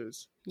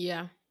characters.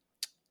 Yeah.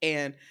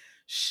 And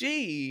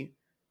she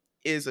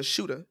is a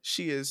shooter.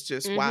 She is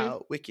just Mhm.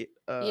 wild, wicked,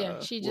 Yeah,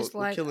 she just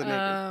will like kill a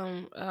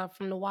nigga.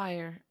 from The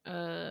Wire.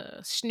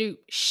 Snoop.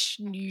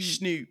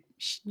 Snoop.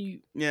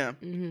 Snoop. Yeah.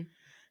 Mhm.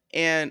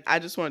 And I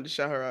just wanted to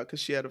shout her out because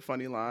she had a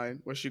funny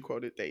line where she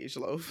quoted Dej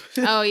Loaf.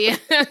 Oh yeah.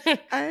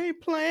 I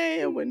ain't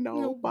playing with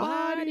nobody.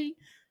 Nobody.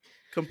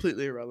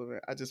 Completely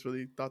irrelevant. I just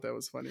really thought that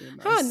was funny and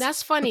Huh, and nice.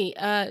 that's funny.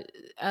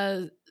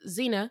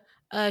 Xena,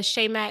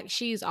 Shay Mack,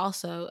 she's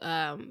also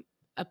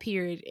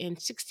appeared in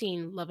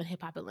 16 Love and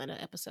Hip Hop Atlanta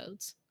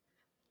episodes.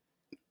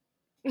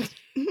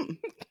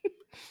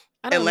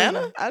 I don't Atlanta?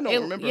 remember. I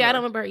don't remember Yeah, I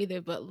don't her. remember her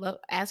either.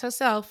 But as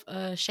herself,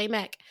 Shay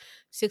Mack,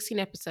 16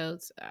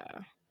 episodes,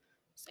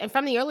 and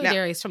from the early Now,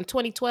 days, from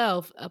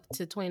 2012 up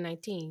to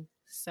 2019.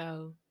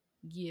 So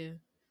yeah,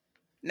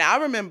 now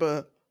I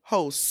remember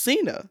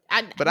Hosina,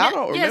 but I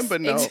don't yes, remember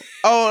no.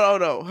 Oh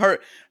no.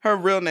 Her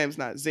real name's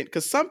not Zen.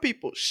 Because some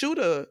people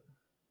Shooter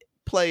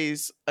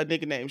plays a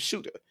nigga named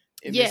Shooter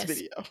in this yes,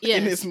 video,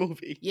 in this yes,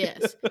 movie.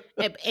 yes,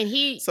 and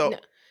he, no, So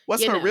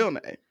what's you her know, real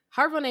name?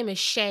 her real name is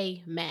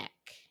Shay Mack.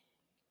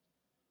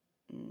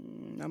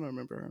 I don't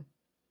remember her.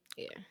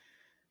 Yeah.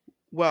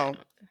 Well,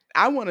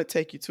 I want to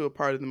take you to a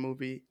part of the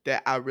movie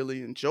that I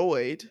really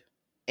enjoyed,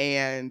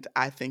 and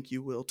I think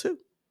you will too.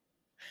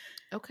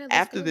 Okay, let's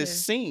After go this there.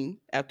 scene,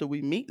 after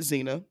we meet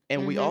Xena,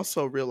 and we Mm-hmm.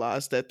 also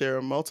realize that there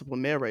are multiple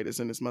narrators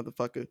in this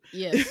motherfucker,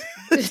 Yes.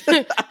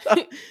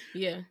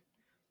 Yeah.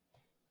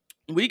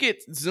 we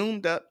get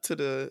zoomed up to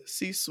the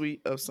C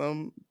suite of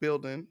some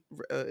building.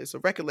 It's a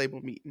record label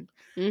meeting.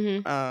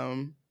 Mm-hmm.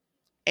 Um,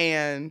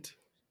 and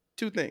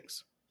two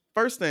things.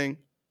 First thing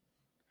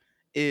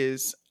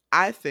is,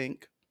 I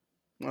think,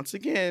 once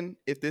again,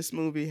 if this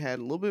movie had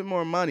a little bit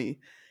more money,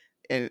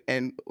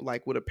 and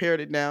like would have pared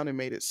it down and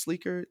made it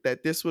sleeker,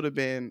 that this would have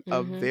been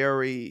a Mm-hmm.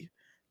 very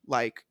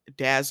like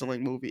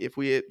dazzling movie if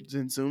we had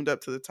been zoomed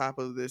up to the top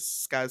of this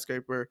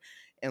skyscraper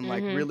and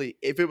like Mm-hmm. really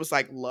if it was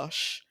like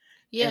lush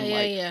Yeah, and yeah,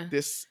 like yeah.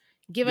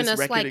 Giving this us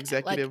record like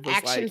executive was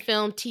action like,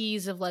 film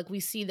tease of like we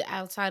see the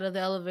outside of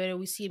the elevator,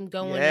 we see him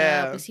going up, we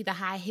yeah, see the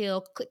high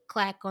heel click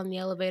clack on the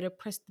elevator,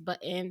 press the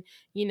button,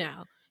 you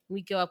know.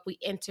 We go up, we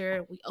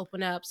enter, we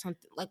open up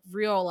something like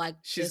real, like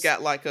she's just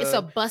got like it's a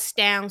a bust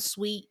down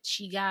suite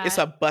she it's got,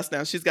 a bust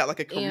down, she's got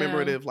like a you know,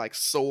 commemorative like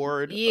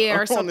sword yeah, or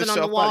on the something on the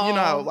shelf, you know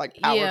how wall. like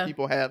power Yeah.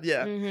 people have,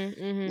 yeah.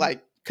 Mm-hmm. Mm-hmm.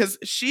 Like because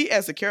she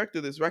as a character,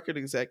 this record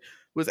exec,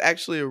 was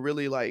actually a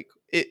really like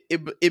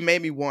it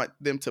made me want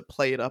them to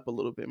play it up a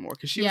little bit more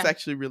because she was Yeah.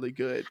 actually really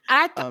good,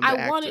 I the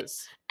wanted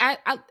actress.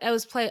 I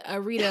was play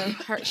Rita.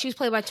 She was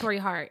played by Tori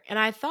Hart, and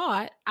I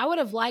thought I would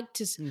have liked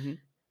to. Hmm.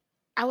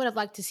 I would have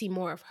liked to see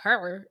more of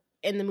her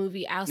in the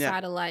movie Yeah.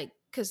 outside of like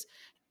because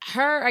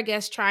her, I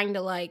guess, trying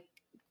to like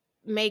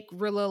make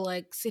Rilla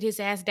like sit his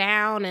ass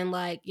down and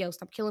like yo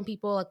stop killing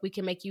people. Like we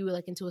can make you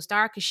like into a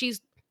star because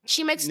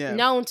she makes Yeah.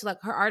 known to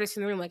like her artists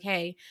in the room like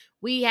hey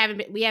we haven't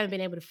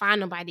been able to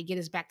find nobody to get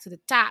us back to the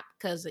top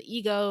because of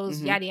egos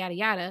Hmm. yada yada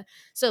yada.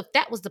 So if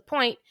that was the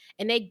point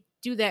and they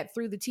do that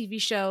through the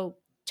TV show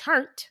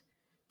Turnt,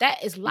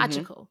 that is Hmm.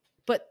 logical.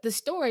 But the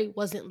story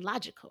wasn't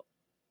logical.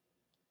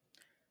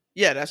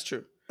 Yeah, that's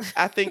true.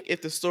 I think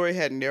if the story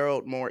had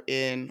narrowed more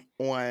in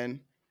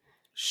on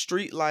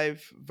street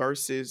life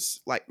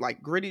versus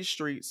like gritty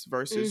streets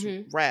versus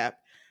Mm-hmm. rap,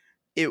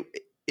 it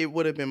it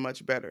would have been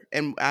much better.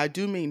 And I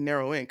do mean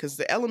narrow in because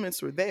the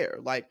elements were there.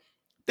 Like,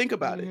 think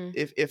about it.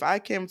 Mm-hmm. If I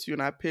came to you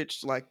and I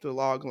pitched like the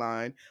log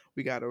line,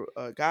 we got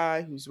a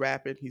guy who's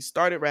rapping. He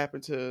started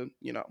rapping to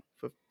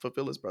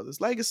fulfill his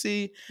brother's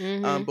legacy,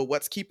 Mm-hmm. but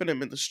what's keeping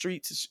him in the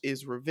streets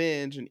is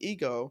revenge and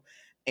ego.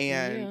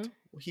 And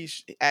Yeah.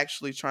 he's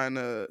actually trying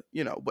to,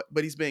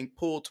 but he's being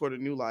pulled toward a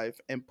new life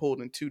and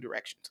pulled in two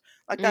directions.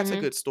 Like that's a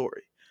Mhm. good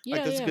story. Like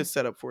Yeah, that's a yeah. good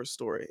setup for a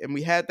story. And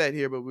we had that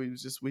here, but we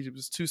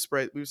was too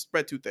spread. We were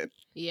spread too thin.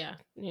 Yeah.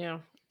 Yeah,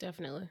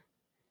 definitely.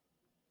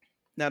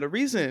 Now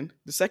the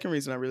second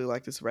reason I really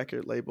like this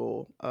record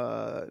label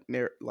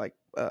subplot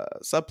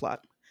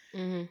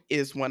Mhm.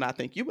 is one I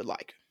think you would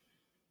like.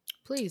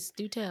 Please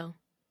do tell.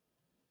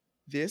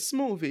 This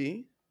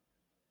movie,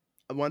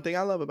 one thing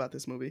I love about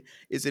this movie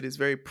is it is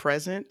very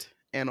present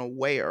and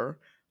aware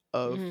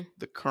of Mhm.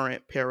 the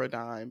current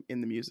paradigm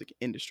in the music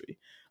industry.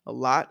 A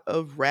lot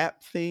of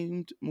rap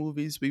themed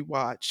movies we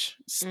watch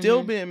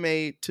still Mhm. being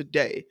made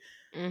today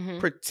Mhm.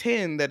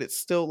 pretend that it's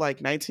still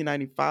like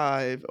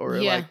 1995 or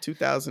Yeah. like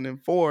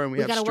 2004 and we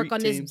We have got to work street on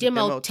this teams and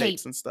demo demo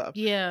tapes tape. and stuff.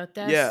 Yeah,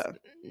 that's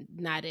Yeah.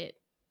 not it.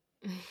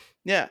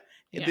 Yeah.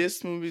 Yeah.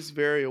 This movie's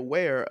very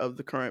aware of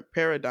the current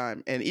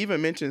paradigm and even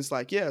mentions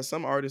like, yeah,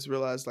 some artists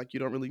realize like you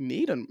don't really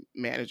need a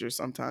manager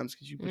sometimes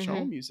because you put your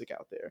own Mhm. music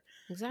out there,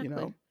 you Exactly.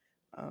 know.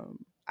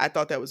 I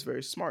thought that was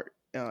very smart,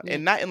 Yeah.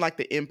 and not in like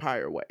the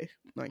Empire way.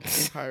 Like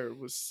Empire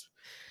was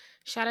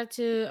Shout out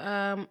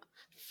to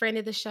friend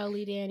of the show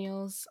Lee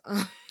Daniels.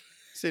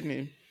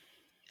 Sydney.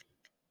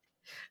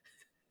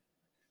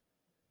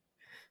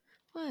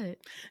 What?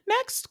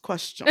 Next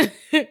question.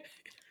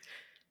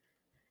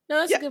 No,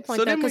 that's a Yeah. good point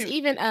So though, then because we,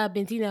 even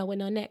Benzino with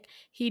no neck,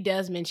 he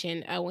does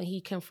mention when he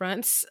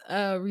confronts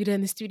Rita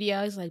in the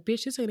studio, he's like,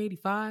 "Bitch, this ain't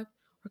 '85.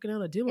 Working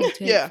on a demo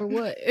tape yeah. for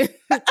what?"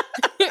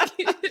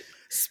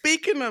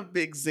 Speaking of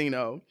Big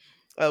Zeno,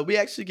 we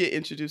actually get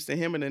introduced to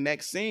him in the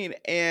next scene,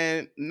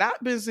 and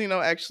not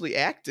Benzino actually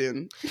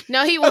acting.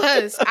 No, he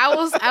was. I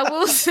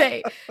will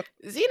say,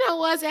 Zeno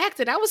was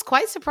acting. I was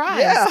quite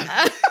surprised.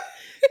 Yeah,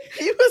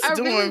 he was I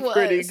really doing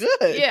pretty was.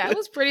 good. Yeah, I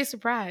was pretty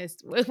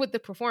surprised with the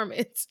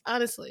performance,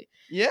 honestly.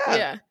 Yeah.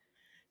 Yeah.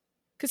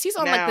 Because he's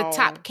on like the Now,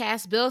 top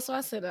cast bill. So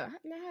I said, now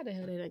how the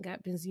hell they done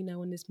got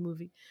Benzino in this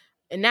movie?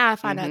 And now I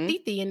find out hmm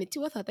Titi in it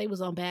too. I thought they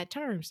was on bad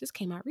terms. This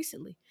came out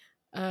recently.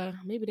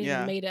 Maybe they done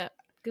yeah. made up.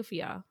 Good for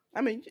y'all.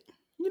 I mean,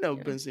 Yeah.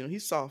 Benzino,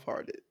 he's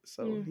soft-hearted,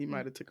 so he Mm,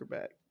 might have took her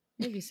back.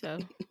 maybe so.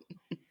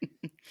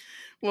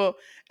 Well,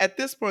 at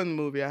this point in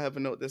the movie, I have a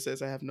note that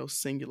says I have no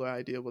singular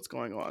idea what's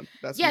going on.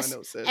 That's what my Yes,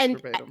 note says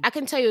and verbatim. I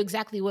can tell you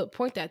exactly what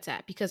point that's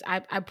at because I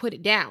put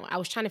it down. I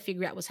was trying to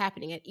figure out what's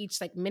happening at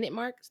each like minute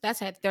mark. So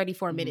that's at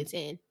 34 hmm minutes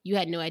in. You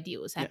had no idea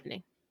what was Yeah.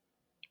 happening.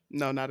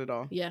 No, not at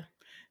all. Yeah.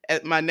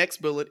 At my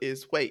next bullet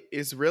is wait,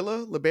 is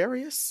Rilla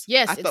Liberius? I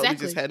Yes, thought we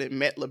just exactly. hadn't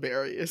met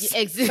Liberius.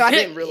 I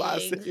didn't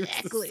realize that he was the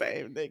Exactly.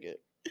 same nigga.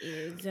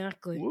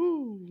 Exactly.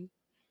 Woo.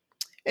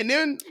 And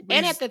then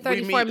And at the we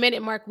 34 meet.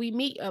 minute mark, we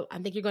meet. I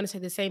think you're going to say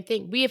the same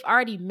thing. We have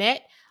already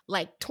met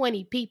like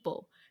 20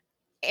 people.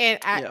 And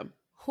Yeah.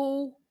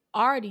 who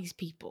are these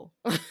people?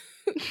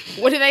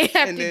 What do they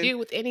have And to then do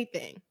with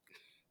anything?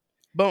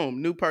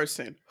 boom, new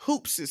person.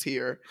 Hoops is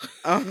here.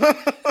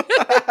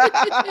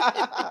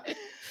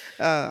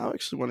 I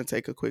actually want to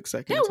take a quick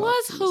second and That talk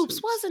was to Miss Hoops,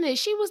 Hoops. wasn't it?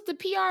 She was the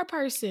PR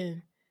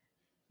person.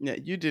 Yeah,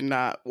 you did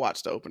not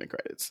watch the opening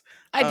credits.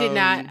 I did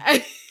not.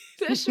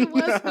 That shit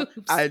was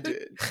Hoops. I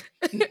did.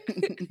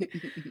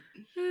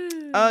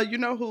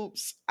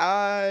 Hoops.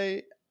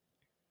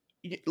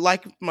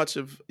 Like much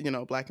of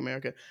Black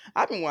America,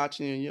 I've been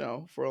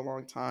watching for a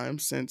long time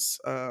since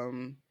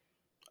um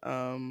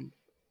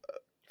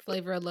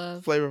Flavor of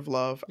Love. Flavor of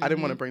Love. I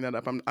didn't want Hmm. to bring that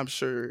up. I'm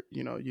sure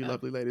you Oh.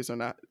 lovely ladies are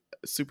not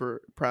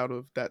super proud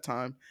of that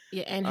time.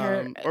 Yeah, and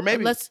her. Or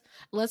maybe Let's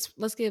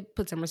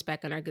put some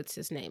respect on our good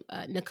sis name,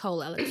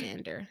 Nicole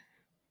Alexander.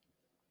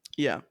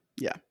 yeah,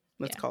 yeah.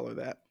 Let's Yeah, call her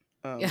that.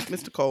 yeah.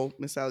 Miss Nicole,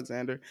 Miss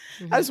Alexander.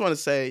 I Hmm. just want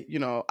to say,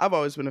 I've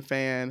always been a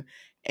fan,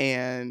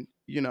 and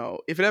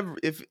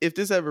if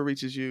this ever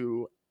reaches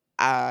you,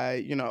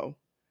 I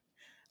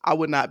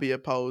would not be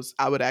opposed.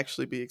 I would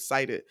actually be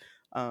excited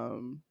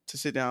to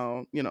sit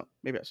down,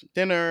 maybe have some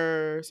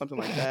dinner, something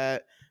like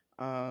that,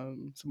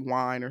 some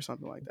wine or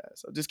something like that.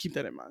 So just keep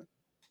that in mind.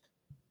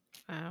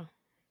 Wow.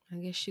 I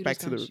guess shooters Back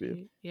to gonna the review.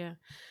 shoot. Yeah,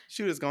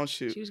 Shooters gonna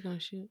shoot. shooters gonna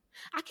shoot.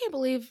 I can't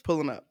believe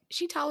Pulling up.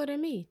 she taller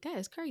than me. That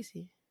is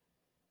crazy.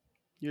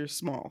 You're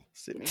small,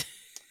 Sydney.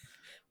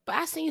 But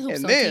I seen Hoops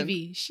And on then,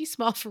 TV. She's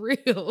small for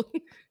real.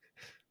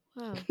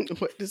 Wow.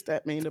 what does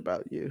that mean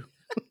about you?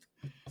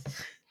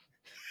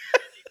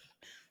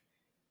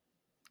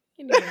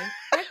 Anyway,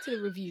 back to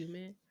the review,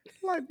 man.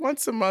 Like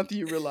once a month,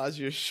 you realize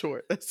you're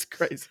short. That's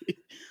crazy.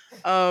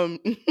 Um,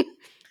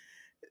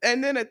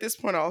 and then at this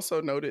point, I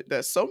also noted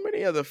that so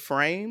many of the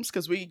frames,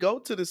 because we go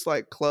to this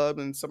like club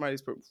and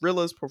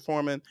Rilla's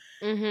performing,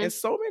 Mm-hmm. and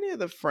so many of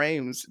the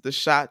frames, the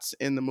shots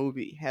in the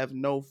movie have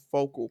no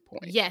focal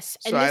point. Yes,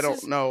 So and I this don't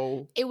is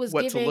know it was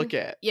what to look giving.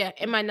 at. Yeah,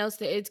 in my notes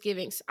that it's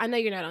giving. I know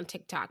you're not on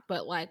TikTok,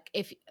 but like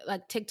if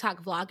like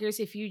TikTok vloggers,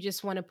 if you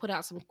just want to put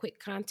out some quick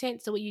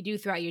content, so what you do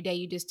throughout your day,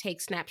 you just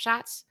take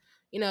snapshots.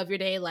 Of your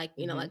day, like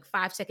Hmm. like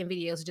 5-second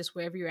videos, just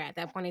wherever you're at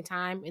that point in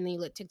time, and then you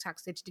let TikTok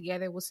stitch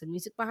together with some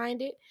music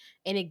behind it,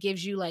 and it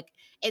gives you like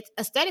it's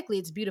aesthetically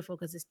it's beautiful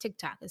because it's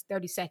TikTok, it's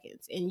 30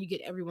 seconds, and you get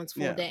everyone's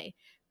full Yeah. day.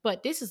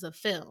 But this is a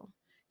film.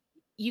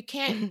 you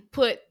can't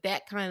put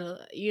that kind of,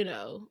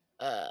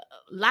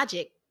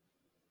 logic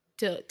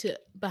to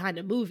behind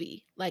a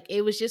movie. Like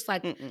it was just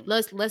like, Mm-mm.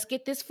 let's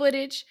get this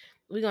footage.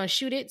 We're gonna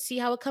shoot it, see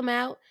how it come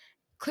out.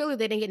 Clearly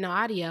they didn't get no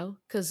audio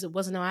because it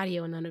wasn't no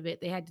audio in none of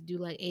it. They had to do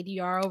like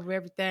ADR over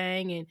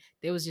everything, and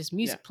there was just Yeah.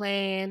 music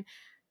playing,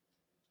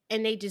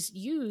 and they just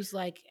used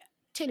like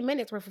 10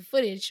 minutes worth of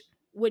footage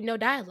with no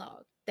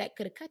dialogue. That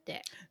could have cut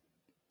that.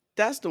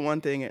 That's the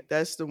one thing.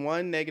 That's the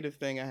one negative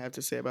thing I have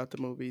to say about the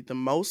movie. The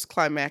most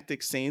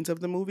climactic scenes of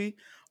the movie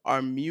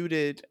are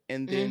muted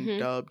and then Mm-hmm.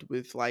 dubbed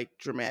with like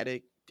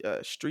dramatic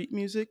street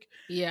music,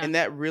 Yeah. and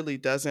that really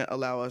doesn't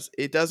allow us.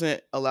 It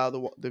doesn't allow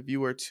the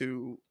viewer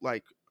to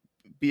like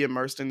be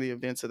immersed in the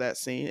events of that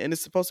scene, and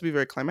it's supposed to be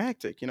very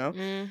climactic, you know.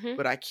 Mm-hmm.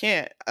 But I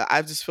can't.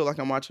 I just feel like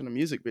I'm watching a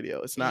music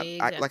video. It's not.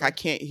 Like I Exactly.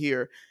 can't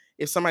hear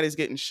if somebody's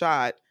getting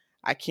shot.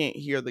 I can't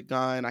hear the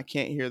gun. I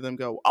can't hear them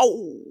go,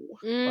 "Oh,"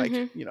 like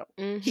Mm-hmm. he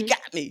Mm-hmm.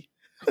 got me.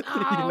 you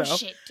Oh know?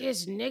 shit,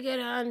 this nigga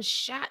done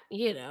shot,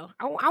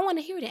 I want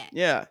to hear that.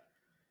 Yeah.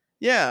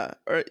 Yeah.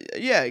 Or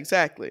yeah,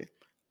 exactly.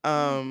 Mm.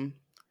 Um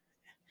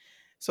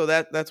so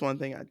that's one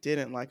thing I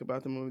didn't like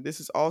about the movie.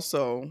 This is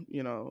also,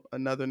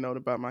 another note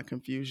about my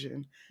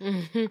confusion.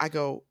 Mhm. I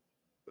go,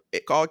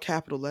 all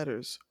capital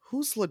letters.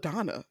 Who's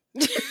LaDonna?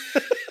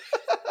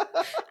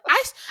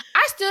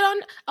 I stood on.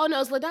 Oh no,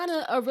 is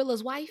LaDonna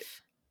Arilla's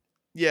wife?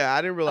 Yeah,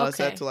 I didn't realize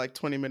that Okay, till like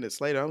 20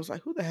 minutes later. I was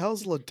like, who the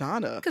hell's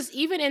LaDonna? because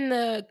even in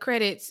the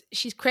credits,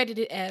 she's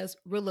credited as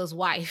Rilla's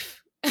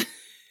wife.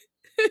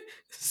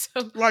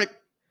 So Like,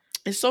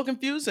 it's so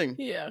confusing.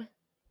 yeah.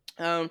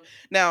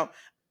 Now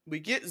we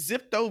get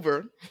zipped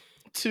over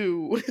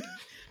to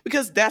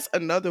because that's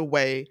another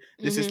way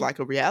this is Hmm. like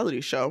a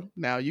reality show.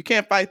 Now you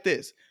can't fight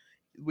this.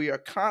 We are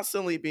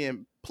constantly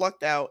being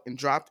plucked out and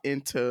dropped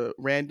into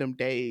random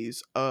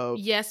days of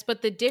Yes,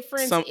 but the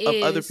difference some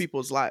of other is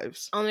people's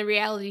lives. on the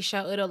reality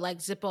show, it'll like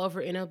zip over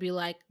and it'll be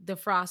like the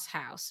Frost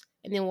house,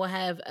 and then we'll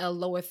have a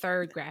lower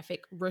third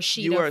graphic, You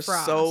Rashida are so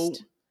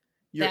Frost.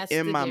 you're That's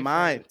in the my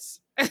mind. difference.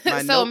 My So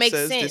it note makes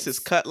says sense. this is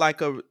cut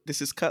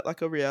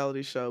like a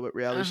reality show, but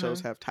reality Uh huh.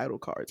 shows have title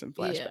cards and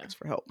Yeah. flashbacks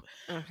for help.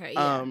 Okay.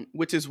 Yeah.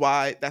 Which is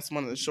why that's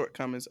one of the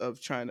shortcomings of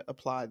trying to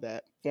apply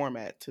that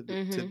format to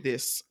Mhm.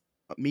 this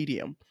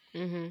medium.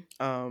 Mhm.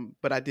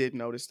 But I did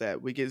notice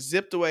that we get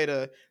zipped away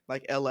to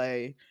like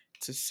LA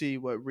to see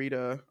what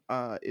Rita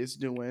is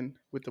doing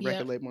with the record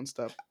Yep. label and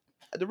stuff.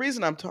 The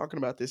reason I'm talking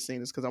about this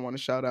scene is because I want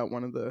to shout out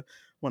one of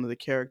the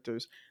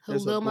characters. Who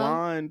There's a Lil Mo?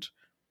 blonde.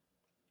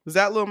 Was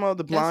that Lil Mo,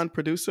 the That's blonde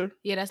producer?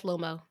 yeah. That's Lil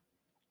Mo.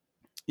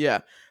 Yeah,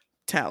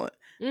 talent.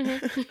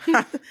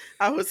 Mhm.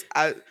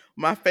 I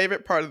my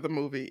favorite part of the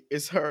movie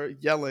is her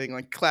yelling,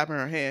 like clapping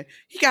her hand.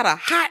 He got a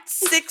hot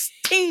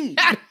 16.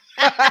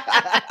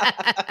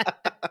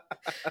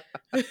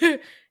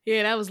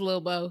 Yeah, that was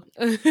Lil Mo.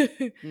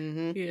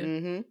 Mhm. Yeah.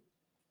 Mhm.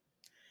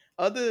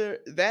 Other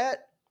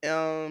that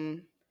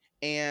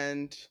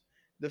and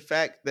the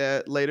fact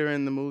that later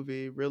in the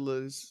movie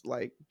Rilla's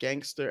like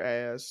gangster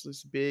ass,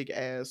 this big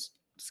ass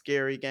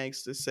scary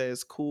gangster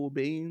says cool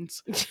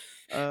beans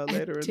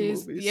later in the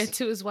movies.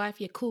 To his wife.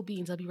 Yeah, cool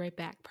beans. I'll be right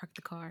back. Park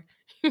the car.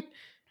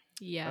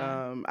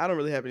 Yeah. I don't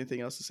really have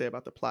anything else to say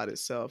about the plot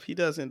itself. He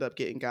does end up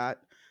getting got.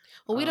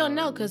 Well, we don't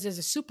know because Um there's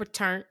a super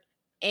turnt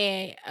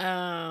and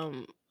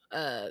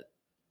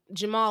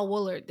Jamal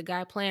Woolard, the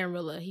guy playing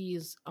Rilla,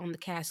 he's on the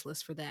cast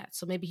list for that.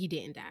 So maybe he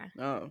didn't die.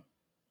 oh,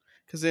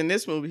 because in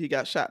this movie he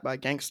got shot by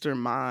gangster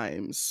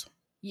mimes.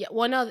 Yeah.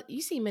 Well, no,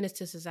 you see Menace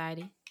to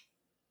Society.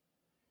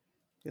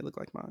 They look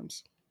like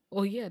mimes.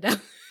 Oh yeah,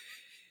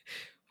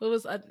 it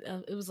was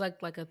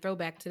like a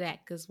throwback to that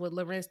because with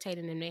Lorenz Tate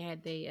and them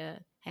they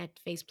had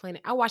Face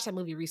Planet. I watched that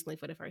movie recently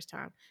for the first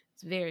time.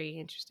 It's very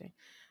interesting.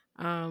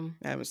 Um,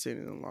 I haven't seen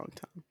it in a long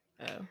time.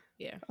 oh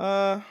yeah,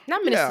 Uh,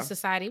 not Menace to yeah,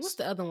 Society. What's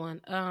the other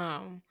one?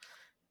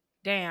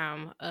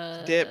 Damn,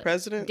 Dead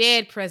Presidents.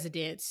 Dead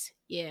Presidents.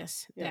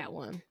 Yes, Yeah. that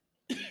one.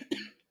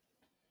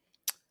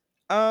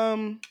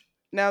 Um.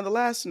 Now the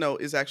last note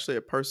is actually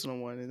a personal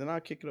one, and then I'll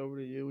kick it over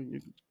to you, and you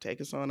can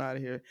take us on out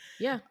of here.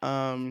 Yeah,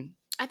 Um,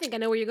 I think I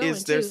know where you're going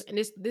is too, and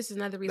this is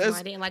another reason why I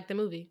there's didn't like the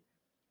movie.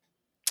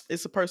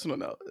 it's a personal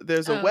note.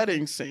 There's a Oh, okay.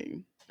 wedding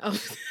scene,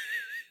 Oh,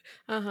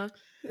 uh huh.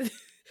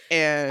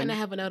 And I and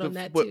have a note the on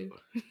that what too.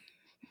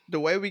 the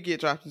way we get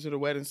dropped into the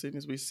wedding scene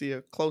is we see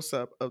a close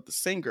up of the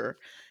singer,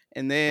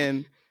 and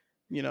then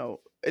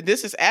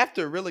this is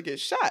after Rilla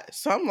gets shot.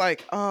 So I'm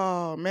like,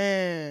 oh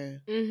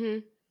man, Mm-hmm.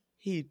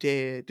 he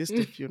dead. This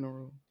the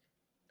funeral.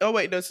 Oh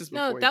wait, no, this is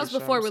No, before he that was gets shot.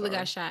 before I'm Willie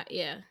got sorry. shot.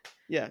 Yeah.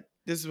 Yeah,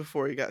 this is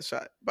before he got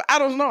shot. But I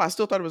don't know. I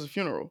still thought it was a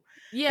funeral.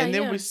 Yeah, And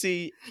then we yeah.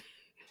 see,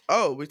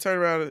 oh, we turn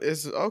around.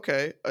 It's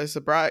okay. It's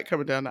a bride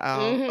coming down the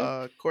aisle.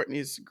 Mm-hmm.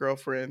 Courtney's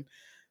girlfriend,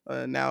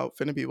 now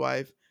finna be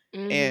wife.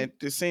 Mm-hmm. And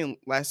the scene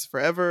lasts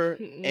forever.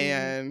 Mm-hmm.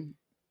 And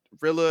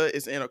Rilla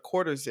is in a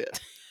quarter zip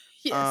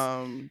Yes.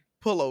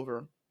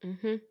 pullover,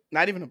 Mm-hmm.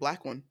 not even a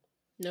black one,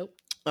 Nope.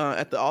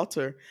 at the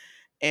altar.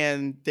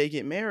 And they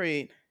get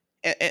married.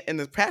 And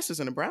the pastor's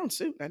in a brown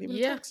suit, not even a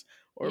Yeah. tux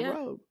or a Yeah.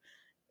 robe.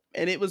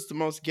 And it was the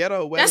most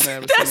ghetto wedding That's I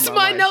ever seen in that's my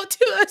my life. note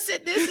too. I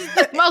said this is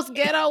the most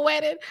ghetto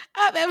wedding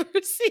I've ever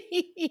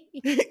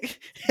seen.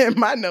 And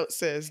my note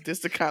says, "This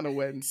the kind of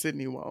wedding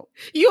Sydney won't."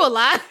 You a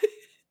lie?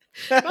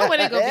 My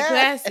wedding gonna be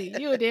classy.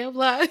 You a damn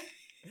lie.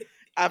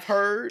 I've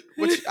heard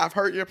I've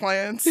heard your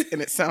plans,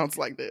 and it sounds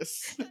like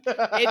this.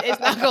 It's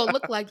not gonna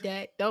look like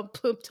that. Don't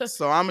put.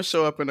 So I'm gonna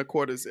show up in a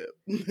quarter zip.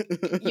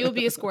 You'll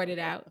be escorted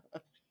out.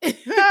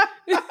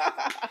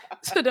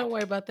 So don't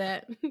worry about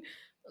that.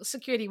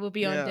 Security will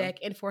be on Yeah.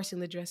 deck enforcing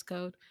the dress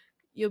code.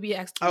 You'll be Oh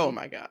executed.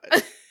 my god.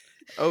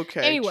 Okay,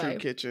 True Anyway,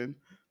 Kitchen.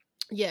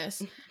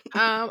 yes.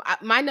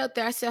 My note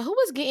there, I said, "Who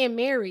was getting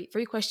married?"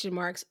 Three question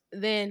marks.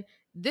 Then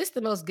this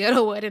the most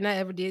ghetto wedding I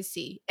ever did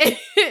see.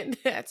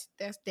 that's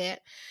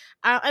that.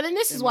 And then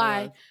this In is my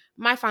why life.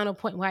 my final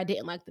point why I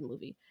didn't like the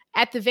movie.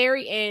 At the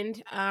very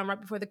end, right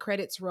before the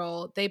credits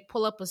roll, they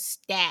pull up a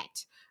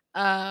stat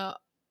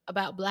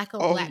about black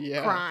on Oh black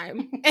yeah.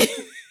 crime,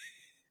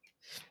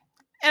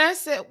 and I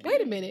said,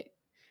 "Wait a minute,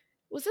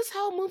 was this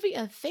whole movie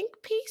a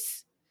think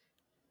piece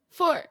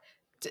for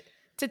to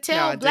No,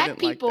 tell I black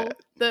didn't like that.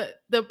 people,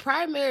 the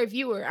primary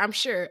viewer, I'm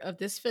sure, of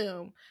this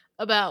film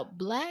about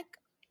black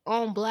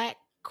on black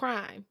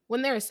crime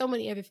when there are so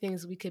many other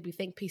things we could be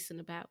think piecing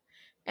about?"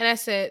 And I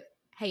said,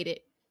 "Hate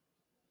it.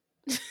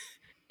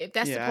 If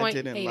that's the Yeah, I point,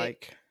 didn't hate it.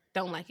 like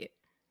Don't like it."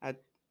 I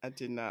I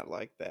did not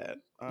like that.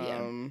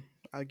 Yeah,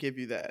 I'll give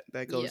you that.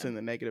 That goes yeah. in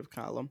the negative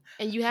column.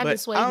 And you haven't But I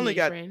swayed only me,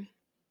 got friend.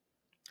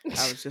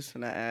 I was just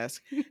gonna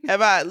ask,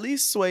 have I at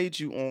least swayed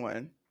you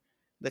on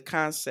the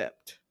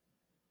concept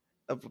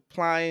of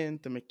applying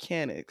the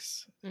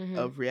mechanics Mm-hmm.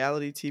 of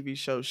reality TV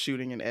show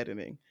shooting and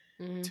editing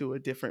Mm-hmm. to a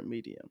different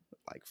medium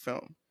like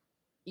film?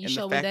 You And the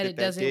show me fact that that it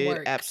that doesn't did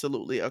work.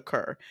 absolutely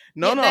occur.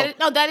 No, Yeah, that no. it,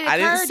 no, that it I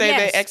didn't occurred. say they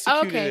Yes. Oh,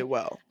 executed okay. it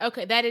well.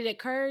 Okay, that it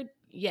occurred.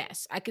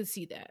 Yes, I can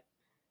see that.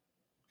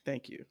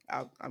 Thank you.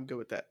 I'm good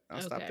with that.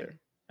 I'll stop Okay. there.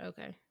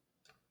 Okay.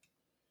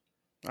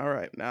 All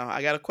right. Now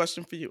I got a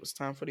question for you. It's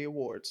time for the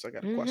awards. I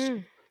got a question.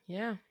 Mm-hmm.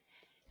 Yeah.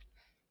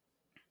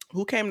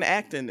 Who came to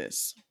act in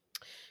this?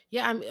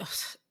 Yeah,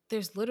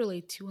 there's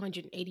literally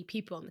 280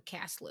 people on the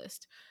cast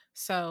list.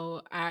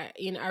 So I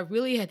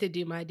really had to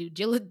do my due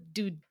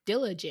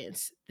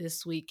diligence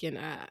this week and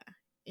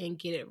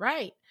get it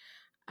right.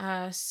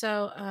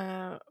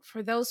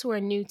 For those who are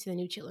new to the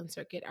New Chitlin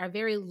Circuit, our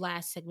very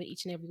last segment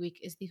each and every week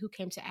is the Who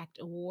Came to Act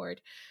Award,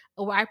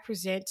 where I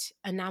present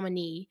a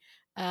nominee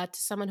to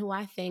someone who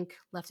I think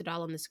left it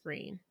all on the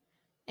screen.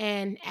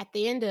 And at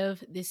the end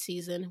of this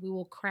season, we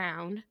will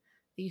crown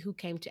the Who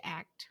Came to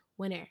Act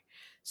winner.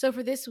 So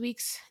for this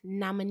week's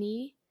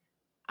nominee,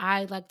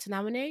 I'd like to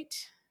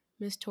nominate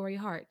Miss Tori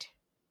Hart.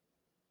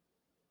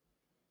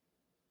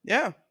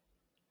 Yeah,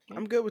 Yeah.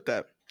 I'm good with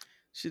that.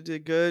 She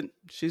did good.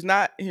 She's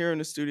not here in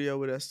the studio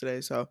with us today,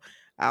 so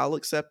I'll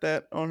accept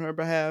that on her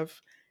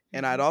behalf.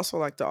 And I'd also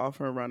like to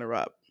offer a runner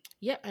up.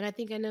 Yep, and I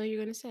think I know what you're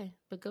going to say,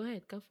 but go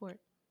ahead, go for it.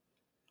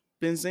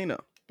 Benzino.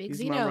 Big He's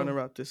my Zeno. runner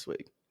up this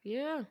week.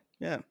 Yeah.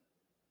 Yeah.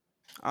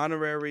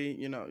 Honorary,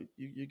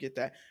 you get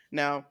that.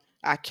 Now,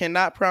 I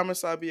cannot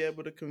promise I'll be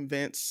able to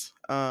convince,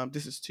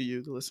 this is to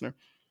you, the listener.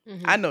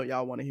 Mm-hmm. I know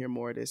y'all want to hear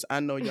more of this. I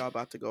know y'all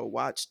about to go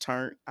watch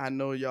Turnt. I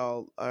know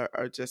y'all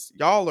are just,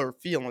 y'all are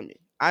feeling me.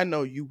 I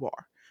know you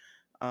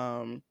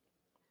are.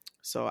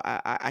 So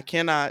I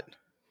cannot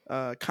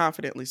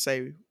confidently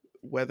say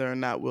whether or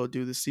not we'll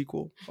do the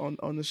sequel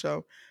on the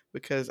show,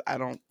 because I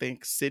don't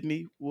think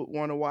Sydney would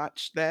want to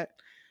watch that.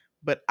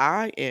 But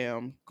I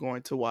am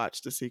going to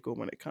watch the sequel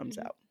when it comes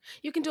out.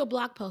 You can do a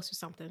blog post or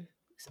something.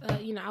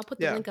 I'll put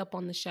the Yeah. link up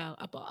on the show,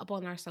 up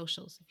on our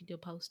socials if you do a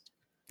post.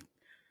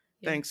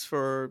 Yeah. Thanks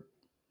for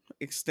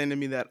extending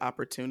me that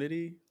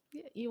opportunity.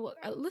 Yeah,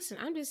 listen.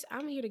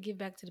 I'm here to give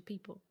back to the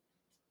people.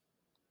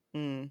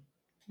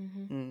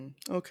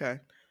 Okay.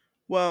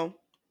 Well,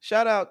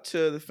 shout out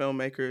to the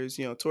filmmakers.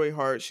 Tori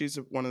Hart, she's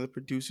one of the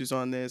producers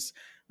on this.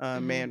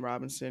 Man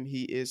Robinson,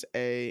 he is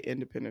a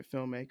independent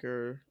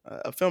filmmaker,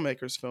 a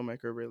filmmaker's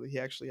filmmaker, really. He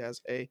actually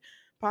has a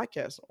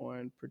podcast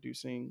on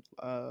producing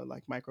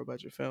like micro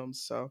budget films.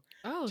 So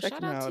check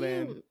shout him out out. to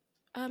And you,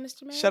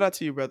 Mr. Man. shout out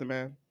to you, brother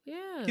man.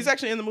 Yeah. He's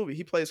actually in the movie.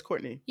 He plays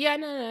Courtney. Yeah,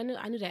 no,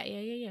 I knew that.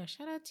 Yeah.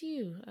 Shout out to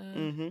you.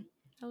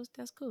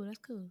 That's cool. That's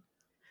cool.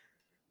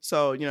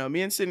 So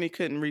me and Sydney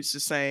couldn't reach the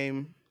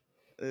same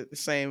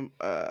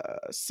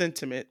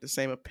sentiment, the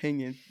same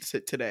opinion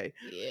today.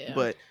 Yeah.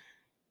 But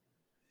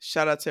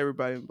shout out to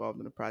everybody involved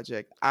in the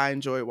project. I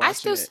enjoy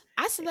watching it.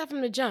 I said that from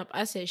the jump.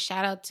 I said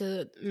shout out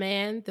to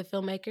Man, the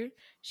filmmaker.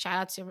 Shout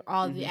out to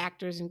all the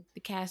actors and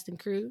the cast and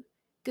crew.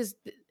 Because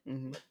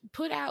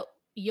put out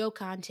your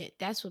content.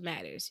 That's what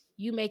matters.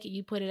 You make it,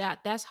 you put it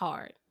out. That's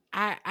hard.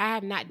 I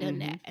have not done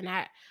that. And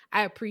I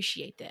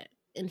appreciate that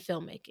in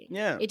filmmaking.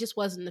 Yeah. It just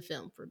wasn't the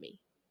film for me.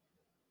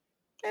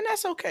 And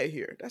that's okay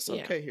here.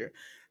 Okay here.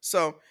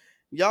 So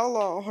y'all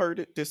all heard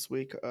it this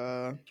week.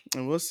 And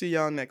we'll see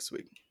y'all next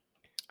week.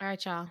 All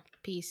right, y'all.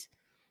 Peace.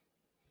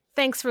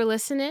 Thanks for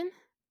listening.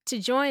 To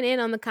join in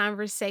on the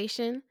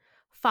conversation,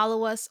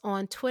 follow us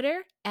on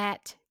Twitter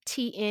at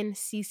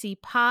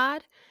TNCC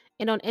Pod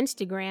and on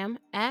Instagram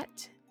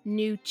at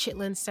New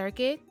Chitlin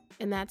Circuit,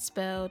 and that's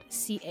spelled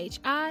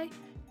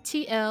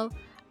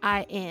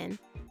CHITLIN.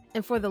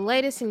 And for the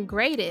latest and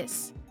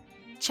greatest,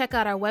 check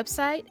out our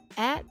website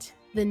at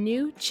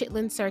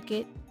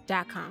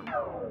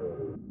thenewchitlincircuit.com.